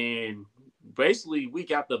 And basically, we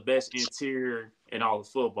got the best interior in all of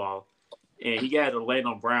football, and he got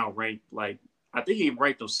Orlando Brown ranked like I think he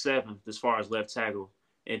ranked him 7th as far as left tackle,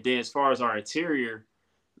 and then as far as our interior.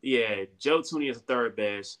 Yeah, Joe Tooney is third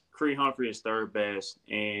best, Creed Humphrey is third best,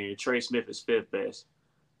 and Trey Smith is 5th best.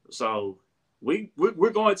 So we're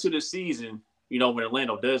going to the season, when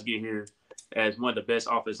Orlando does get here, as one of the best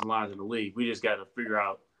offensive lines in the league. We just got to figure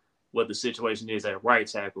out what the situation is at right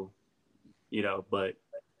tackle, But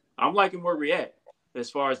I'm liking where we're at as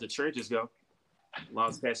far as the trenches go, as long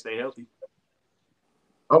as cats stay healthy.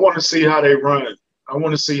 I want to see how they run. I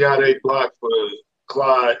want to see how they block for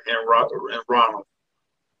Clyde and Ronald.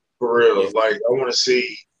 For real, like I want to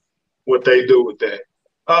see what they do with that.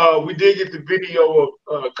 We did get the video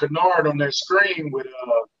of Kennard on that screen with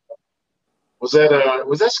was that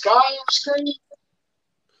Sky on the screen?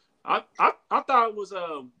 I thought it was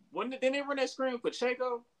didn't they run that screen with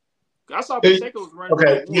Pacheco? I saw Pacheco was running.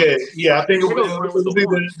 Okay, yeah. I think it was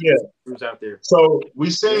either, He was out there. So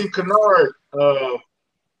we seen Kennard.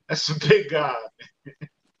 That's a big guy.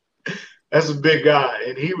 That's a big guy,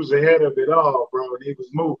 and he was ahead of it all, bro, and he was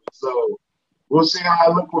moving. So we'll see how I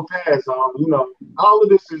look with pads on. All of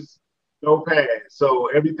this is no pad, so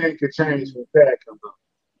everything can change when pad comes up.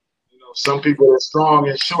 Some people are strong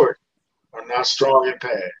and short are not strong in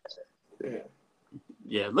pads.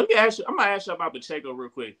 Yeah. Let me ask you. I'm gonna ask you about Pacheco real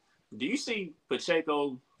quick. Do you see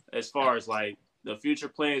Pacheco as far as like the future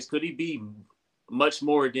plans? Could he be much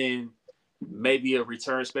more than maybe a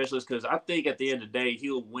return specialist? Because I think at the end of the day,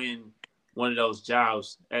 he'll win one of those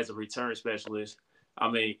jobs as a return specialist. I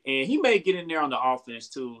mean, and he may get in there on the offense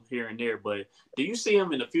too, here and there. But do you see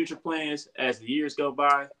him in the future plans as the years go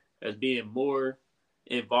by as being more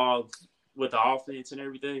involved with the offense and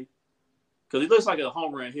everything? Because he looks like a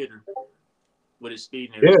home run hitter with his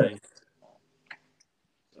speed and everything.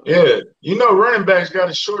 Yeah, running backs got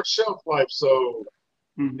a short shelf life. So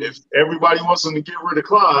if everybody wants him to get rid of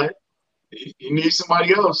Clyde, you need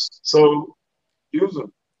somebody else. So use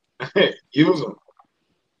them. Use them.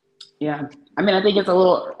 Yeah. I mean, I think it's a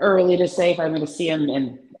little early to say if I'm going to see him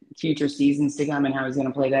in future seasons to come and how he's going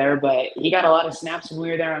to play there. But he got a lot of snaps when we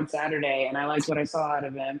were there on Saturday, and I liked what I saw out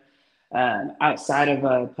of him. Outside of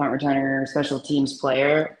a punt returner, special teams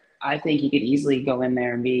player, I think he could easily go in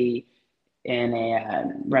there and be in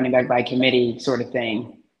a running back by committee sort of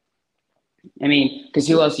thing. I mean, because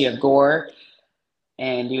who else? You have Gore,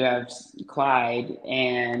 and you have Clyde,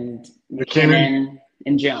 and McKinnon,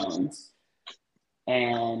 and Jones.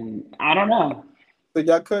 And I don't know. So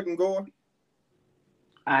y'all cutting Gore?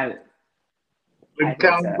 I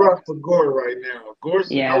kind of rough for Gore right now.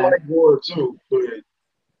 I like Gore too, but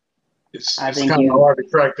it's kind of hard to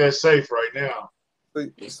crack that safe right now.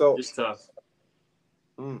 So it's tough.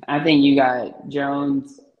 I think you got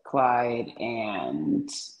Jones, Clyde, and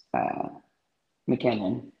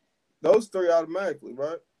McKinnon. Those 3 automatically,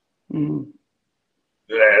 right? Mm-hmm.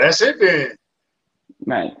 Yeah, that's it then.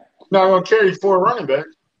 Right. Not going to carry 4 running backs.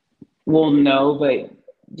 Well, no, but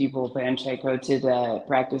do you pull Pacheco to the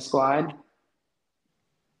practice squad?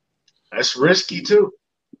 That's risky too.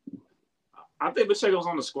 I think Pacheco's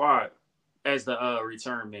on the squad as the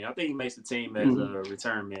return man. I think he makes the team as a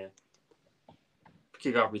return man.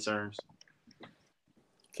 Kickoff returns.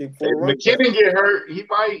 If McKinnon get hurt, he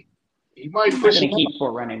might push him. Keep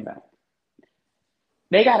 4 running backs.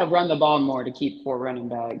 They got to run the ball more to keep 4 running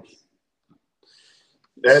backs.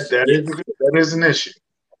 That is an issue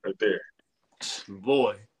right there.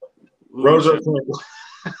 Boy, Rojo,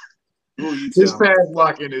 his pass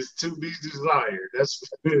blocking is to be desired. That's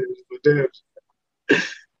what damn.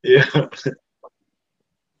 Yeah.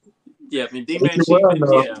 Yeah, I mean,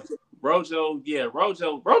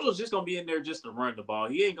 Rojo's just gonna be in there just to run the ball.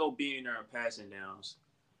 He ain't gonna be in there on passing downs.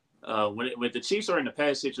 When the Chiefs are in the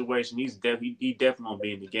pass situation, he definitely gonna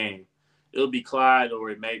be in the game. It'll be Clyde,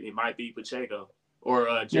 or it might be Pacheco, or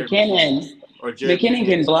McKinnon. McKinnon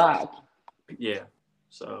can block. Yeah,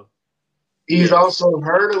 so he's also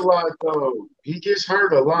hurt a lot though. He gets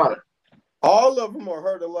hurt a lot. All of them are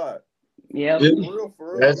hurt a lot. Yeah,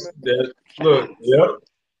 for real. Look, yep.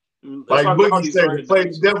 Like Boogie said, play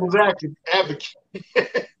the devil's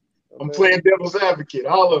advocate. I'm playing devil's advocate.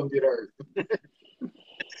 All of them get hurt.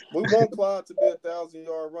 We want Clyde to be a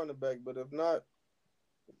 1,000-yard running back, but if not,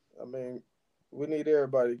 I mean, we need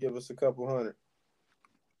everybody to give us a couple hundred.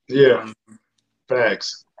 Yeah,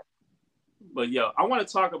 facts. But I want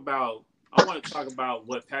to talk about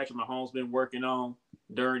what Patrick Mahomes been working on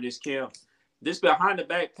during this camp. This behind the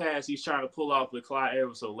back pass he's trying to pull off with Clyde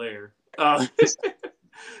Edwards-Helaire.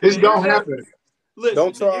 It's gonna happen. Listen,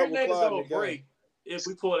 Don't try the internet with is Clyde gonna break if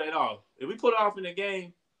we pull that off. If we pull it off in the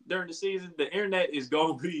game during the season, the internet's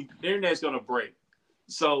gonna break.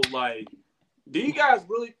 So, like, do you guys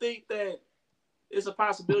really think that it's a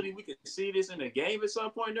possibility we could see this in the game at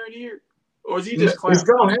some point during the year? Or is he just clowning? It's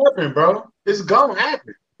gonna happen, bro. It's gonna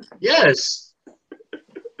happen. Yes.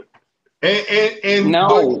 And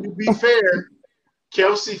No. But to be fair,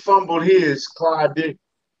 Kelsey fumbled his, Clyde did.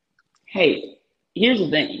 Hey, here's the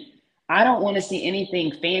thing. I don't want to see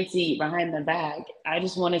anything fancy behind the back. I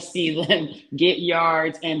just want to see them get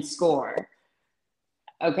yards and score.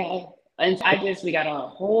 Okay? And we got a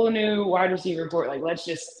whole new wide receiver report. Like, let's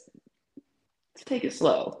take it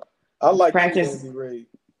slow. I like practice. Andy Reid.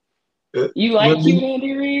 You like cute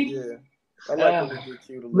Andy Reid? Yeah. I like when he get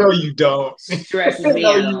cute a little. No, you don't. Stresses me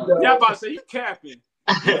No, you out. don't. Yeah, I'm about to say, you capping.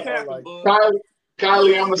 You capping, like- bud.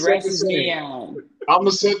 Kylie, I'm gonna set the Stresses me scene. out. I'm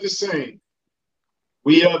gonna set the scene.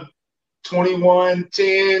 We up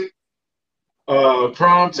 21-10,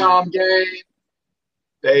 primetime game.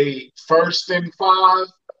 They 1st and 5.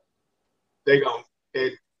 They gonna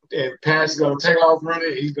and Pat's gonna take off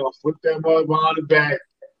running. He's gonna flip that mug behind the back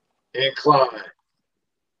and Clyde.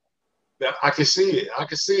 Now, I can see it. I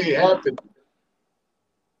can see it happen.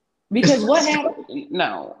 Because what happened?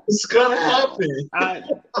 No. It's gonna happen.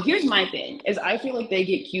 Here's my thing: is I feel like they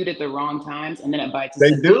get cute at the wrong times, and then it bites. They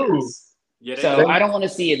us in the do. ass. Yeah, So I don't want to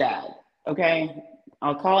see that. Okay,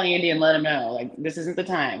 I'll call Andy and let him know. Like, this isn't the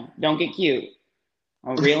time. Don't get cute.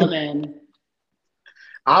 I'll reel him in.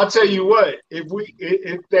 I'll tell you what.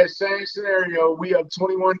 If that same scenario, we up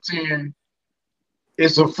 21-10.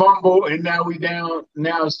 It's a fumble, and now we down.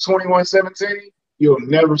 Now it's 21-17. You'll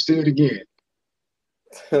never see it again.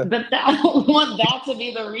 But I don't want that to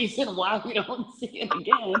be the reason why we don't see it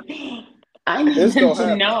again. I need It's them gonna to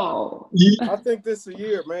happen. know. I think this is a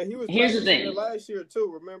year, man. He was Here's the practicing thing. it last year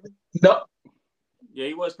too, remember? No, Yeah,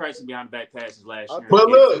 he was practicing behind the back passes last year. But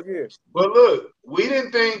Yeah. look, Yeah. we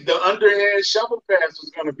didn't think the underhand shovel pass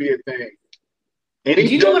was going to be a thing. And Do he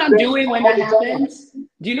you know does what I'm that doing when all that the time. happens?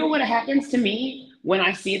 Do you know what happens to me when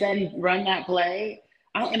I see them run that play?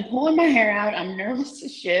 I am pulling my hair out. I'm nervous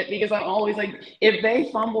as shit because I'm always like, if they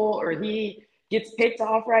fumble or he gets picked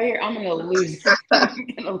off right here, I'm gonna lose it. I'm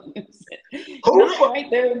gonna lose it. Not right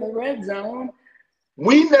there in the red zone.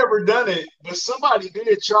 We never done it, but somebody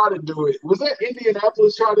did try to do it. Was that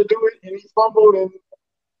Indianapolis trying to do it and he fumbled? And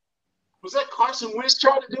was that Carson Wentz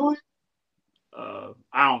trying to do it?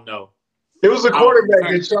 I don't know. It was a quarterback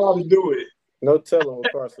that tried to do it. No telling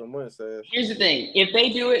what Carson Wentz says. Here's the thing: if they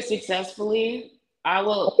do it successfully, I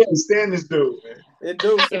will. I can't stand this dude, man. It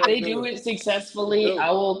do If sound they good. do it successfully,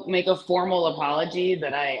 I will make a formal apology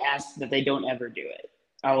that I ask that they don't ever do it.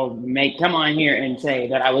 I will come on here and say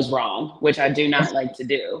that I was wrong, which I do not like to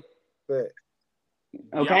do. But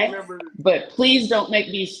Okay? Yeah, I remember. But please don't make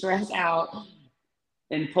me stress out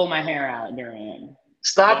and pull my hair out during it.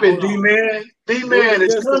 Stop Yeah, it, hold on. D-Man. D-Man,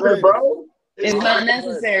 it's Against the coming, Raiders. bro. It's all not right.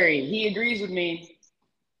 necessary. He agrees with me.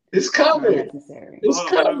 It's It's not coming. necessary. It's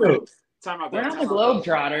Hold on, coming. Time out We're though. not the Time out,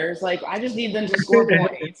 though. Globetrotters. Like, I just need them to score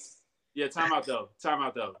points. Yeah, time out though. Time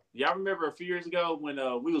out though. Y'all remember a few years ago when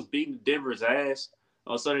we was beating Denver's ass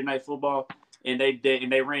on Sunday Night Football, and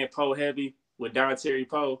they ran Poe heavy with Don Terry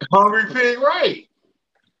Poe Hungry Pig, right.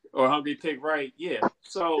 or Hungry Pig Right? Yeah.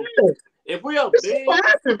 So Yeah. if we're up This is big, what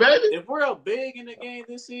happened, baby. in the game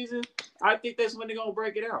this season, I think that's when they're gonna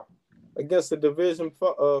break it out. against the division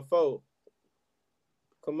foe.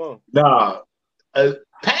 Come on. Nah. Pat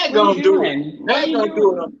What are gonna you do it. doing? What are Pat you gonna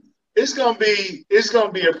doing? do it. It's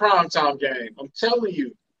gonna be a primetime game. I'm telling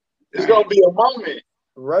you. It's gonna be a moment.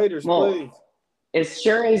 Raiders, Well, please. As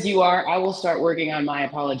sure as you are, I will start working on my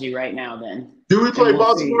apology right now then. Do we play And we'll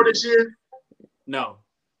Baltimore see. this year? No.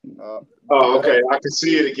 Oh, okay. I can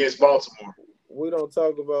see it against Baltimore. We don't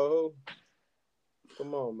talk about who.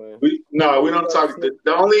 Come on, man. We don't talk.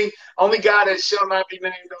 The only guy that shall not be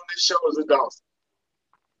named on this show is a Dawson.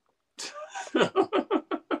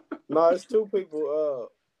 No, it's two people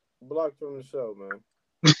blocked from the show, man.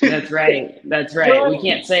 That's right. That's right. We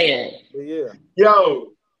can't say it. But yeah.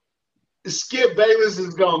 Yo, Skip Bayless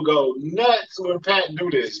is gonna go nuts when Pat do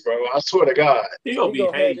this, bro. I swear to God. He gonna He be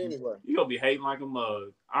gonna hate hating. anyway. You gonna be hating like a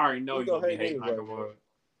mug. I already know He you gonna gonna be hate hating like a anyway, mug.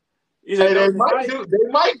 Is Hey, it they Thursday might night? do.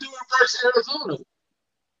 They might do it versus Arizona.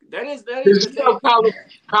 That is Because the you know day.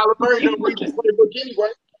 Kyler Murray don't read the playbook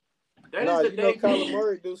anyway. That is Nah, the you know debut. Kyler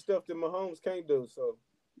Murray do stuff that Mahomes can't do. So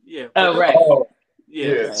Yeah. Oh, But right. Oh, yeah.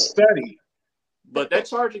 yeah, Right. study. But that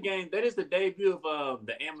Charger game, that is the debut of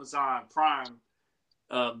the Amazon Prime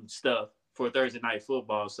stuff for Thursday Night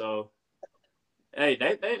Football. So, hey,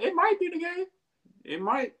 it might be the game. It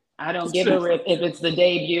might. I don't give a rip if it's the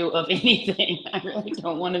debut of anything. I really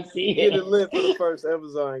don't want to see get it it. lit for the first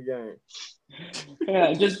Amazon game.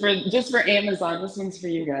 Yeah, just for Amazon. This one's for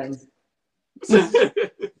you guys.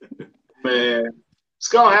 Man, it's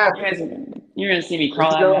gonna You happen. guys you're gonna see me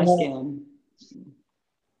crawl out of my skin.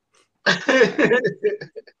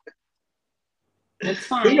 It's He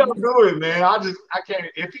fine. gonna do it, man. I can't.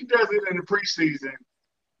 If he does it in the preseason,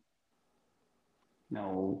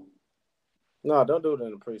 No. No, don't do it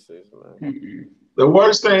in the preseason, man. Mm-mm. the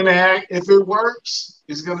worst thing to happen, if it works,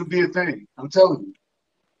 it's gonna be a thing. I'm telling you.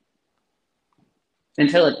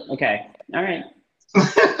 Until it. Okay. All right.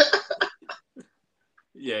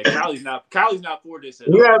 Yeah, Kylie's not for this at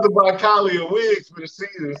You all. have to buy Kylie a wig for the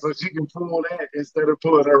season so she can pull that instead of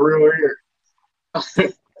pulling her real hair.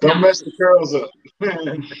 Don't mess the curls up.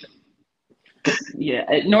 Yeah.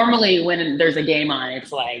 Normally, when there's a game on,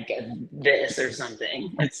 it's like this or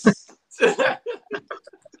something.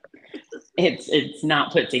 It's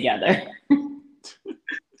not put together.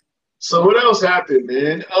 So what else happened,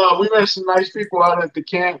 man? We met some nice people out at the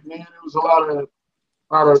camp, man. There was a lot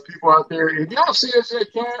of people out there. If y'all see us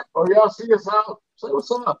at camp or y'all see us out, say what's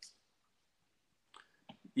up.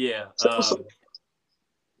 Yeah. Say what's up.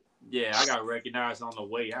 Yeah, I got recognized on the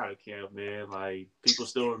way out of camp, man. Like people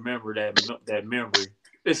still remember that memory.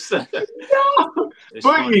 It's funny.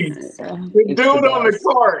 Boogie,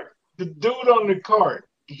 the dude on the cart,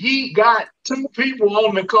 he got 2 people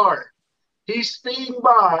on the cart. He's speeding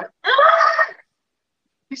by.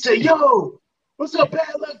 He said, "Yo, what's up,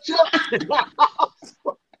 bad luck, Chuck?"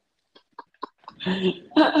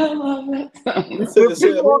 I love that song. The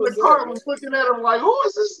people on the cart was looking at him like, "Who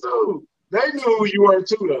is this dude?" They knew who you were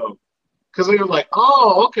too, though, because they were like,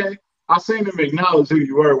 "Oh, okay." I seen him acknowledge who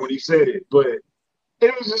you were when he said it, but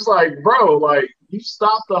it was just like, bro, like you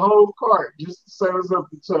stopped the whole cart just to say what's up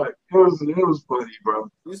to Chuck. It was funny, bro.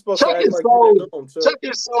 You're supposed Chuck to act is like so you didn't know him, Chuck. Chuck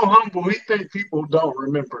is so humble. He think people don't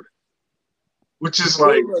remember it, which is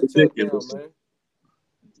like ridiculous. Now, man.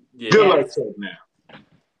 Yeah. Good luck, Chuck. Now,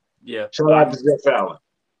 Yeah. shout out to Jeff Allen.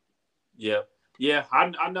 Yeah. Yeah.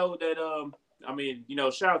 I know that. I mean,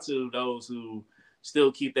 shout out to those who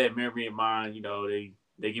still keep that memory in mind.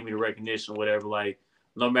 They give me the recognition, whatever. Like,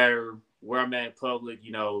 no matter where I'm at in public,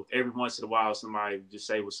 every once in a while somebody just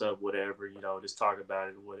say what's up, whatever. Just talk about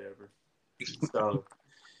it or whatever. So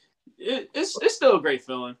it's still a great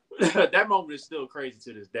feeling. That moment is still crazy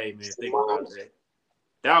to this day, man. Think about that.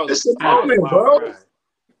 That was a moment, bro. Ride.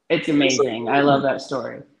 It's amazing. I love that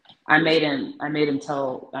story. I made him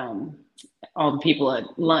tell all the people at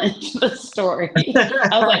lunch the story.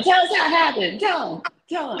 I was like, "Tell us how it happened. Tell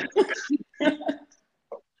him."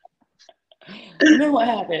 You know what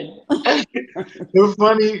happened? It was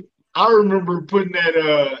funny. I remember putting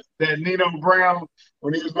that Nino Brown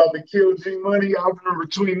when he was about to kill G Money. I remember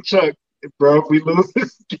tweeting Chuck, "Bro, if we lose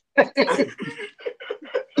this game, I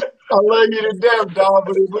love you to death, dog.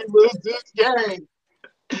 But if we lose this game,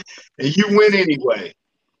 and you win anyway."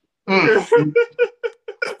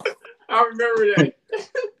 I remember that.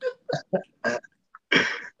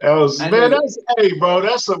 Hey, bro,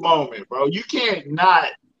 that's a moment, bro. You can't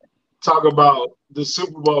not talk about the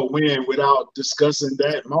Super Bowl win without discussing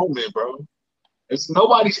that moment, bro.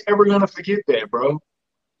 Nobody's ever gonna forget that, bro.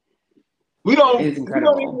 We don't even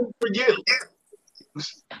forget.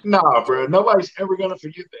 Nah, bro. Nobody's ever gonna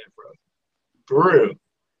forget that, bro. For real.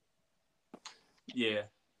 Yeah,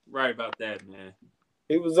 right about that, man.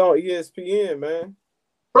 He was on ESPN, man.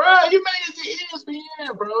 Bro, you made it to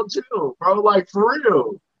ESPN, bro. Chill, bro. Like, for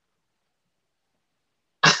real.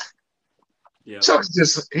 Yeah.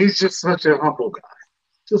 He's just such a humble guy.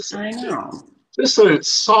 I know. Just a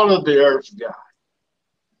salt of the earth guy.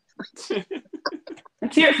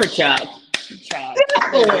 Let's hear it for Chuck. Chuck.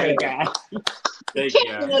 Yeah. Thank The you,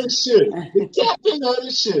 captain guys. of the ship. The captain of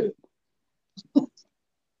the ship.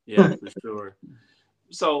 Yeah, for sure.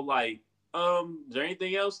 So, like, is there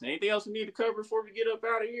anything else? Anything else we need to cover before we get up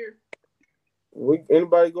out of here?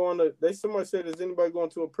 Anybody going to? Somebody said, is anybody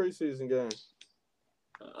going to a preseason game?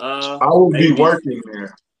 I will be working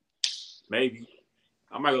there. Maybe.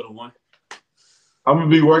 I might go to one. I'm gonna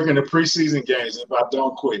be working the preseason games if I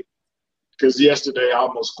don't quit. Because yesterday I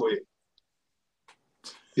almost quit.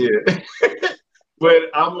 Yeah.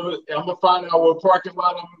 But I'm gonna find out what parking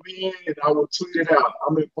lot I'm gonna be in, and I will tweet it out.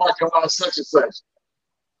 I'm in parking lot such and such.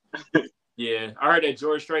 Yeah, I heard that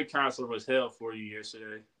George Strait concert was hell for you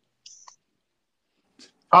yesterday.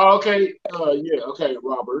 Oh, okay. Yeah. Okay,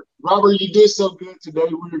 Robert. Robert, you did so good today.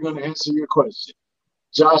 We were going to answer your question.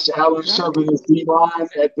 Josh Allen shoving his D line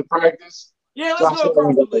at the practice. Yeah, let's go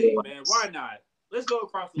across the league, man. Why not? Let's go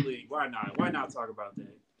across the league. Why not? Why not talk about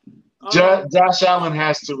that? Josh Allen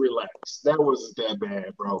has to relax. That wasn't that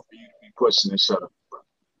bad, bro. For you to be pushing and shut up, bro.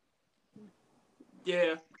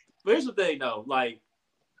 Yeah, but here's the thing, though. Like,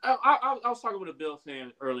 I was talking with a Bill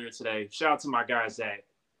fan earlier today. Shout out to my guy Zach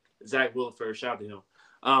Williford. Shout out to him.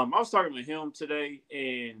 I was talking with him today,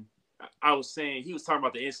 and I was saying he was talking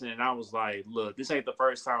about the incident, and I was like, "Look, this ain't the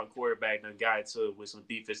first time a quarterback done got into it with some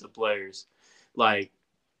defensive players. Like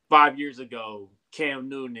 5 years ago, Cam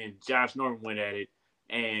Newton and Josh Norman went at it,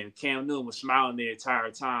 and Cam Newton was smiling the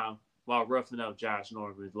entire time while roughing up Josh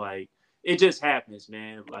Norman. Like, it just happens,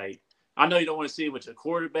 man. Like, I know you don't want to see it with your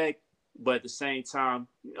quarterback, but at the same time,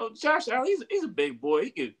 you know, Josh Allen, he's a big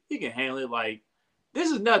boy. He can handle it. Like, this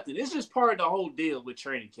is nothing. It's just part of the whole deal with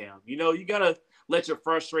training camp. You know, you gotta let your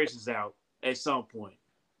frustrations out at some point.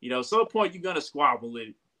 You know, at some point you're gonna squabble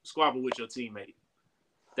with your teammate.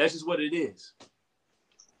 That's just what it is.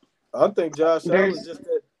 I think Josh Allen is just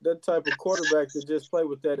that type of quarterback that just play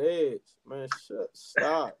with that edge. Man,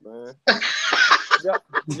 stop, man.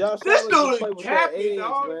 Josh this Allen dude is capping,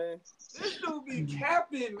 dog. Man. This dude be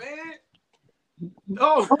capping, man.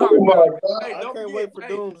 Oh my God. Hey, I can't wait for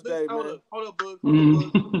Doomsday, man. Hold up,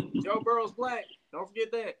 Boog. Joe Burrow's black. Don't forget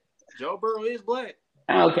that. Joe Burrow is black.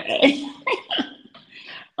 Okay.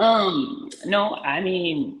 No, I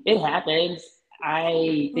mean, it happens.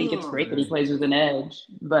 I think it's great that he plays with an edge,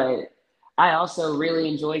 but I also really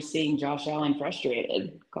enjoy seeing Josh Allen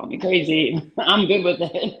frustrated. Call me crazy. I'm good with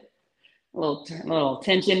it. A little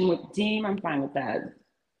tension with the team. I'm fine with that.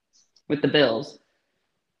 With the Bills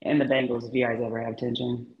and the Bengals, if you guys ever have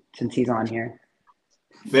tension, since he's on here.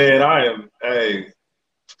 Man,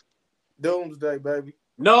 Doomsday, baby.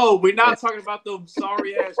 No, we're not talking about those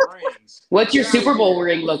sorry ass rings. What's your Super Bowl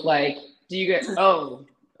ring look like? Do you get AFC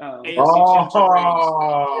Championship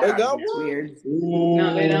rings. They got one? Weird.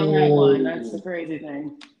 No, they don't have one. That's the crazy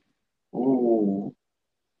thing. Ooh.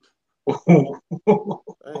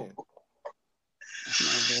 Damn.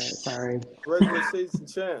 Sorry. Regular season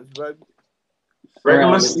champs, baby.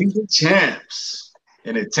 Regular season champs.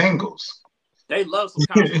 And it tingles. They love some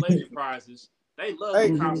consolation prizes. They love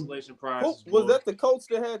some consolation prizes. Was that the coach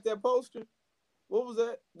that had that poster? What was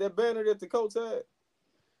that? That banner that the coach had?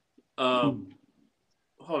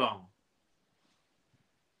 Hold on.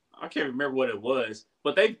 I can't remember what it was,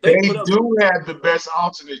 but they do have the best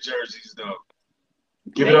alternate jerseys, though.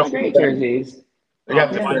 Give it up for great jerseys. They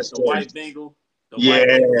got the white Bengal. The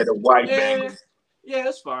white Bengal. Yeah,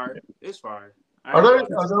 it's fire. It's fire. Are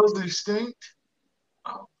those distinct?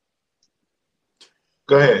 Oh.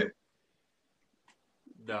 Go ahead.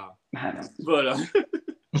 No. But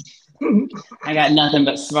I got nothing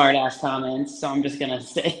but smart ass comments, so I'm just gonna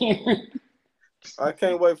stay here. I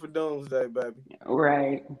can't wait for Doomsday, baby.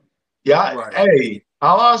 Right. Yeah. Right. Hey,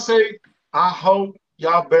 all I say, I hope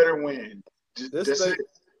y'all better win. This is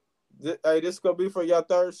gonna be for y'all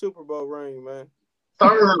third Super Bowl ring, man.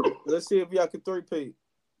 Third. Let's see if y'all can three-peat.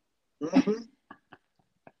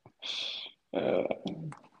 Yeah.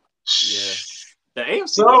 The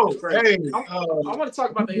AFC North is crazy. I want to talk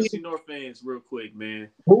about the AFC North fans real quick, man.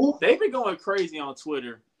 Who? They've been going crazy on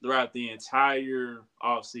Twitter throughout the entire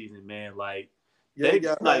offseason, man. Like,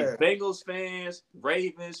 Bengals fans,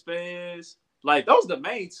 Ravens fans, like those are the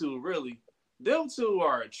main two, really. Them two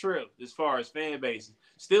are a trip as far as fan base.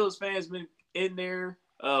 Steelers fans been in there.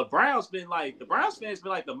 The Browns fans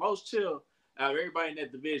been like the most chill out of everybody in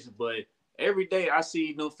that division. But every day I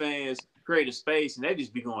see new fans create a space and they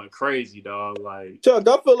just be going crazy, dog. Like, Chuck,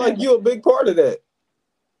 I feel like you're a big part of that.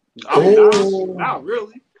 Not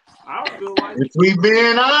really. I don't feel like if we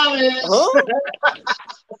being honest. Huh?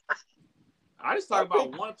 I just talk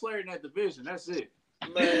about one player in that division. That's it.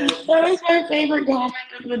 Man, that is my favorite comment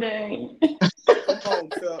of the day. Come on,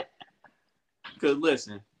 Chuck. Cause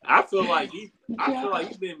listen, I feel like he's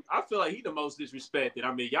the most disrespected.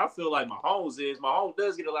 I mean, y'all feel like Mahomes is. Mahomes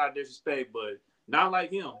does get a lot of disrespect, but not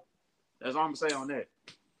like him. That's all I'm gonna say on that.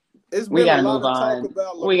 It's been a lot of talk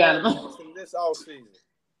about LeBron in this offseason.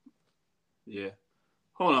 Yeah.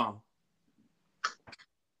 Hold on.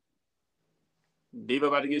 Debo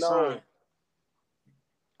about to get signed.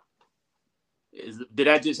 Did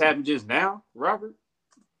that just happen just now, Robert?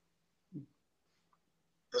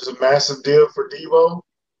 There's a massive deal for Debo.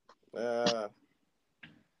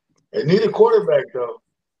 They need a quarterback though.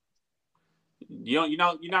 You're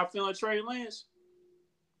not feeling Trey Lance?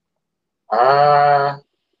 Nah.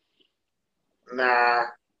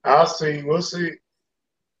 I'll see. We'll see.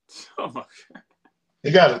 Oh my God.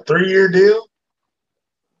 He got a 3-year deal.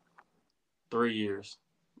 3 years.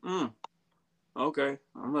 Okay.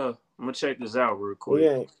 I'm gonna check this out real quick.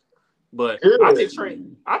 Yeah. But Good. I think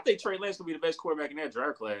Trey Lance will be the best quarterback in that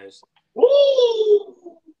draft class.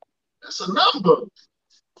 Woo! That's a number.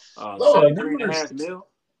 73.5 mil.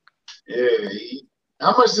 Yeah.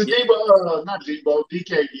 How much did DK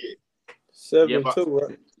get? 72,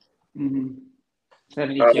 right?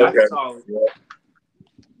 72. Yeah, I Okay. just saw it.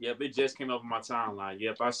 Yep, it just came up on my timeline.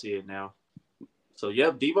 Yep, I see it now. So,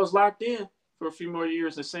 yep, Debo's locked in for a few more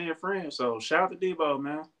years in San Fran. So, shout out to Debo,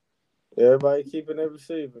 man. Everybody keeping their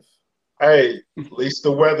receivers. Hey, at least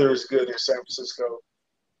the weather is good in San Francisco.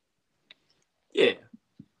 Yeah,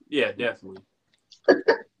 definitely.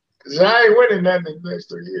 Because I ain't winning nothing in the next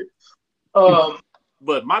 3 years.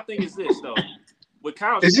 But my thing is this, though. With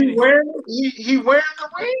Kyle Is he Shanahan, wearing he wearing the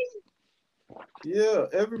ring? Yeah,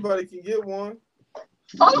 everybody can get one.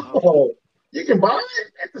 Oh, you can buy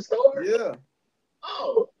it at the store? Yeah.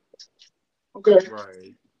 Oh, okay.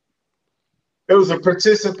 right. It was a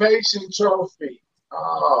participation trophy.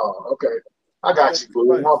 Oh, okay. I got you,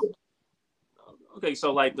 boo. Okay,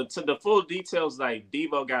 so like the full details, like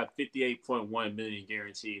Debo got $58.1 million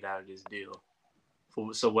guaranteed out of this deal.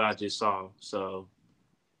 So what I just saw. So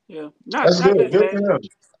yeah, That's not good. that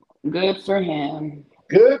Good bad. for him.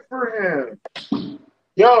 Good for him. Good for him.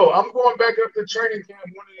 Yo, I'm going back up to training camp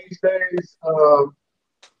one of these days.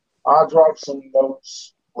 I'll drop some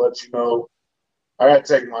notes, let you know. I gotta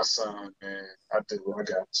take my son, man. I got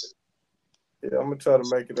to. Yeah, I'm gonna try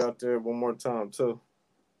to make it out there one more time too.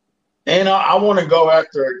 And I want to go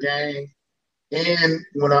after a game, and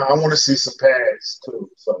when I want to see some pads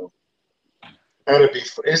too. So that'll be.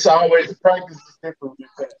 It's always the practice is different with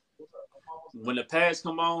pads. When the pads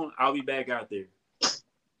come on, I'll be back out there.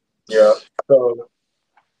 Yeah. So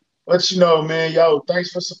let you know, man. Yo,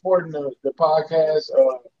 thanks for supporting the podcast.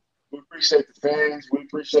 We appreciate the fans. We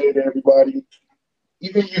appreciate everybody,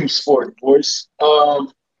 even you, Sporting Voice.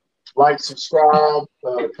 Like, subscribe,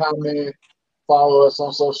 comment, follow us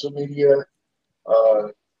on social media.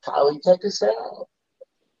 Kylie, take us out.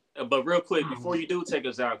 But real quick, before you do take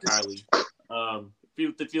us out, Kylie, a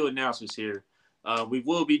few announcements here. We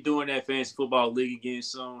will be doing that fantasy football league again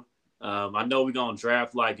soon. I know we're gonna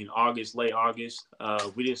draft like in August, late August.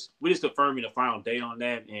 We just confirming the final date on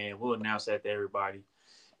that, and we'll announce that to everybody.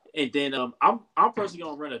 And then I'm personally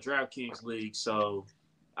gonna run a DraftKings league, so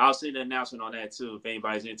I'll send an announcement on that too if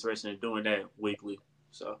anybody's interested in doing that weekly.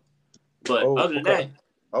 So, but other than that,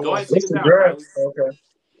 go ahead and take us out, Kylie. Okay.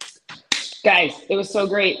 Guys, it was so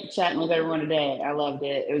great chatting with everyone today. I loved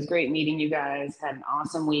it. It was great meeting you guys. Had an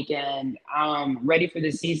awesome weekend. Ready for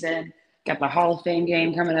the season. Got the Hall of Fame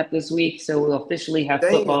game coming up this week, so we'll officially have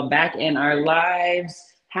football back in our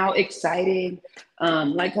lives. How exciting.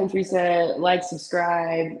 Like Country said, like,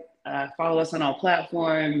 subscribe, follow us on all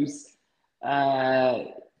platforms.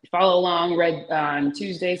 Follow along on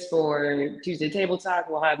Tuesdays for Tuesday Table Talk.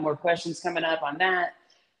 We'll have more questions coming up on that.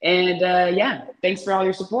 And yeah, thanks for all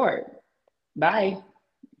your support. Bye.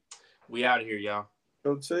 We out of here, y'all.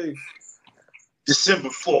 Go Chiefs. December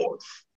 4th.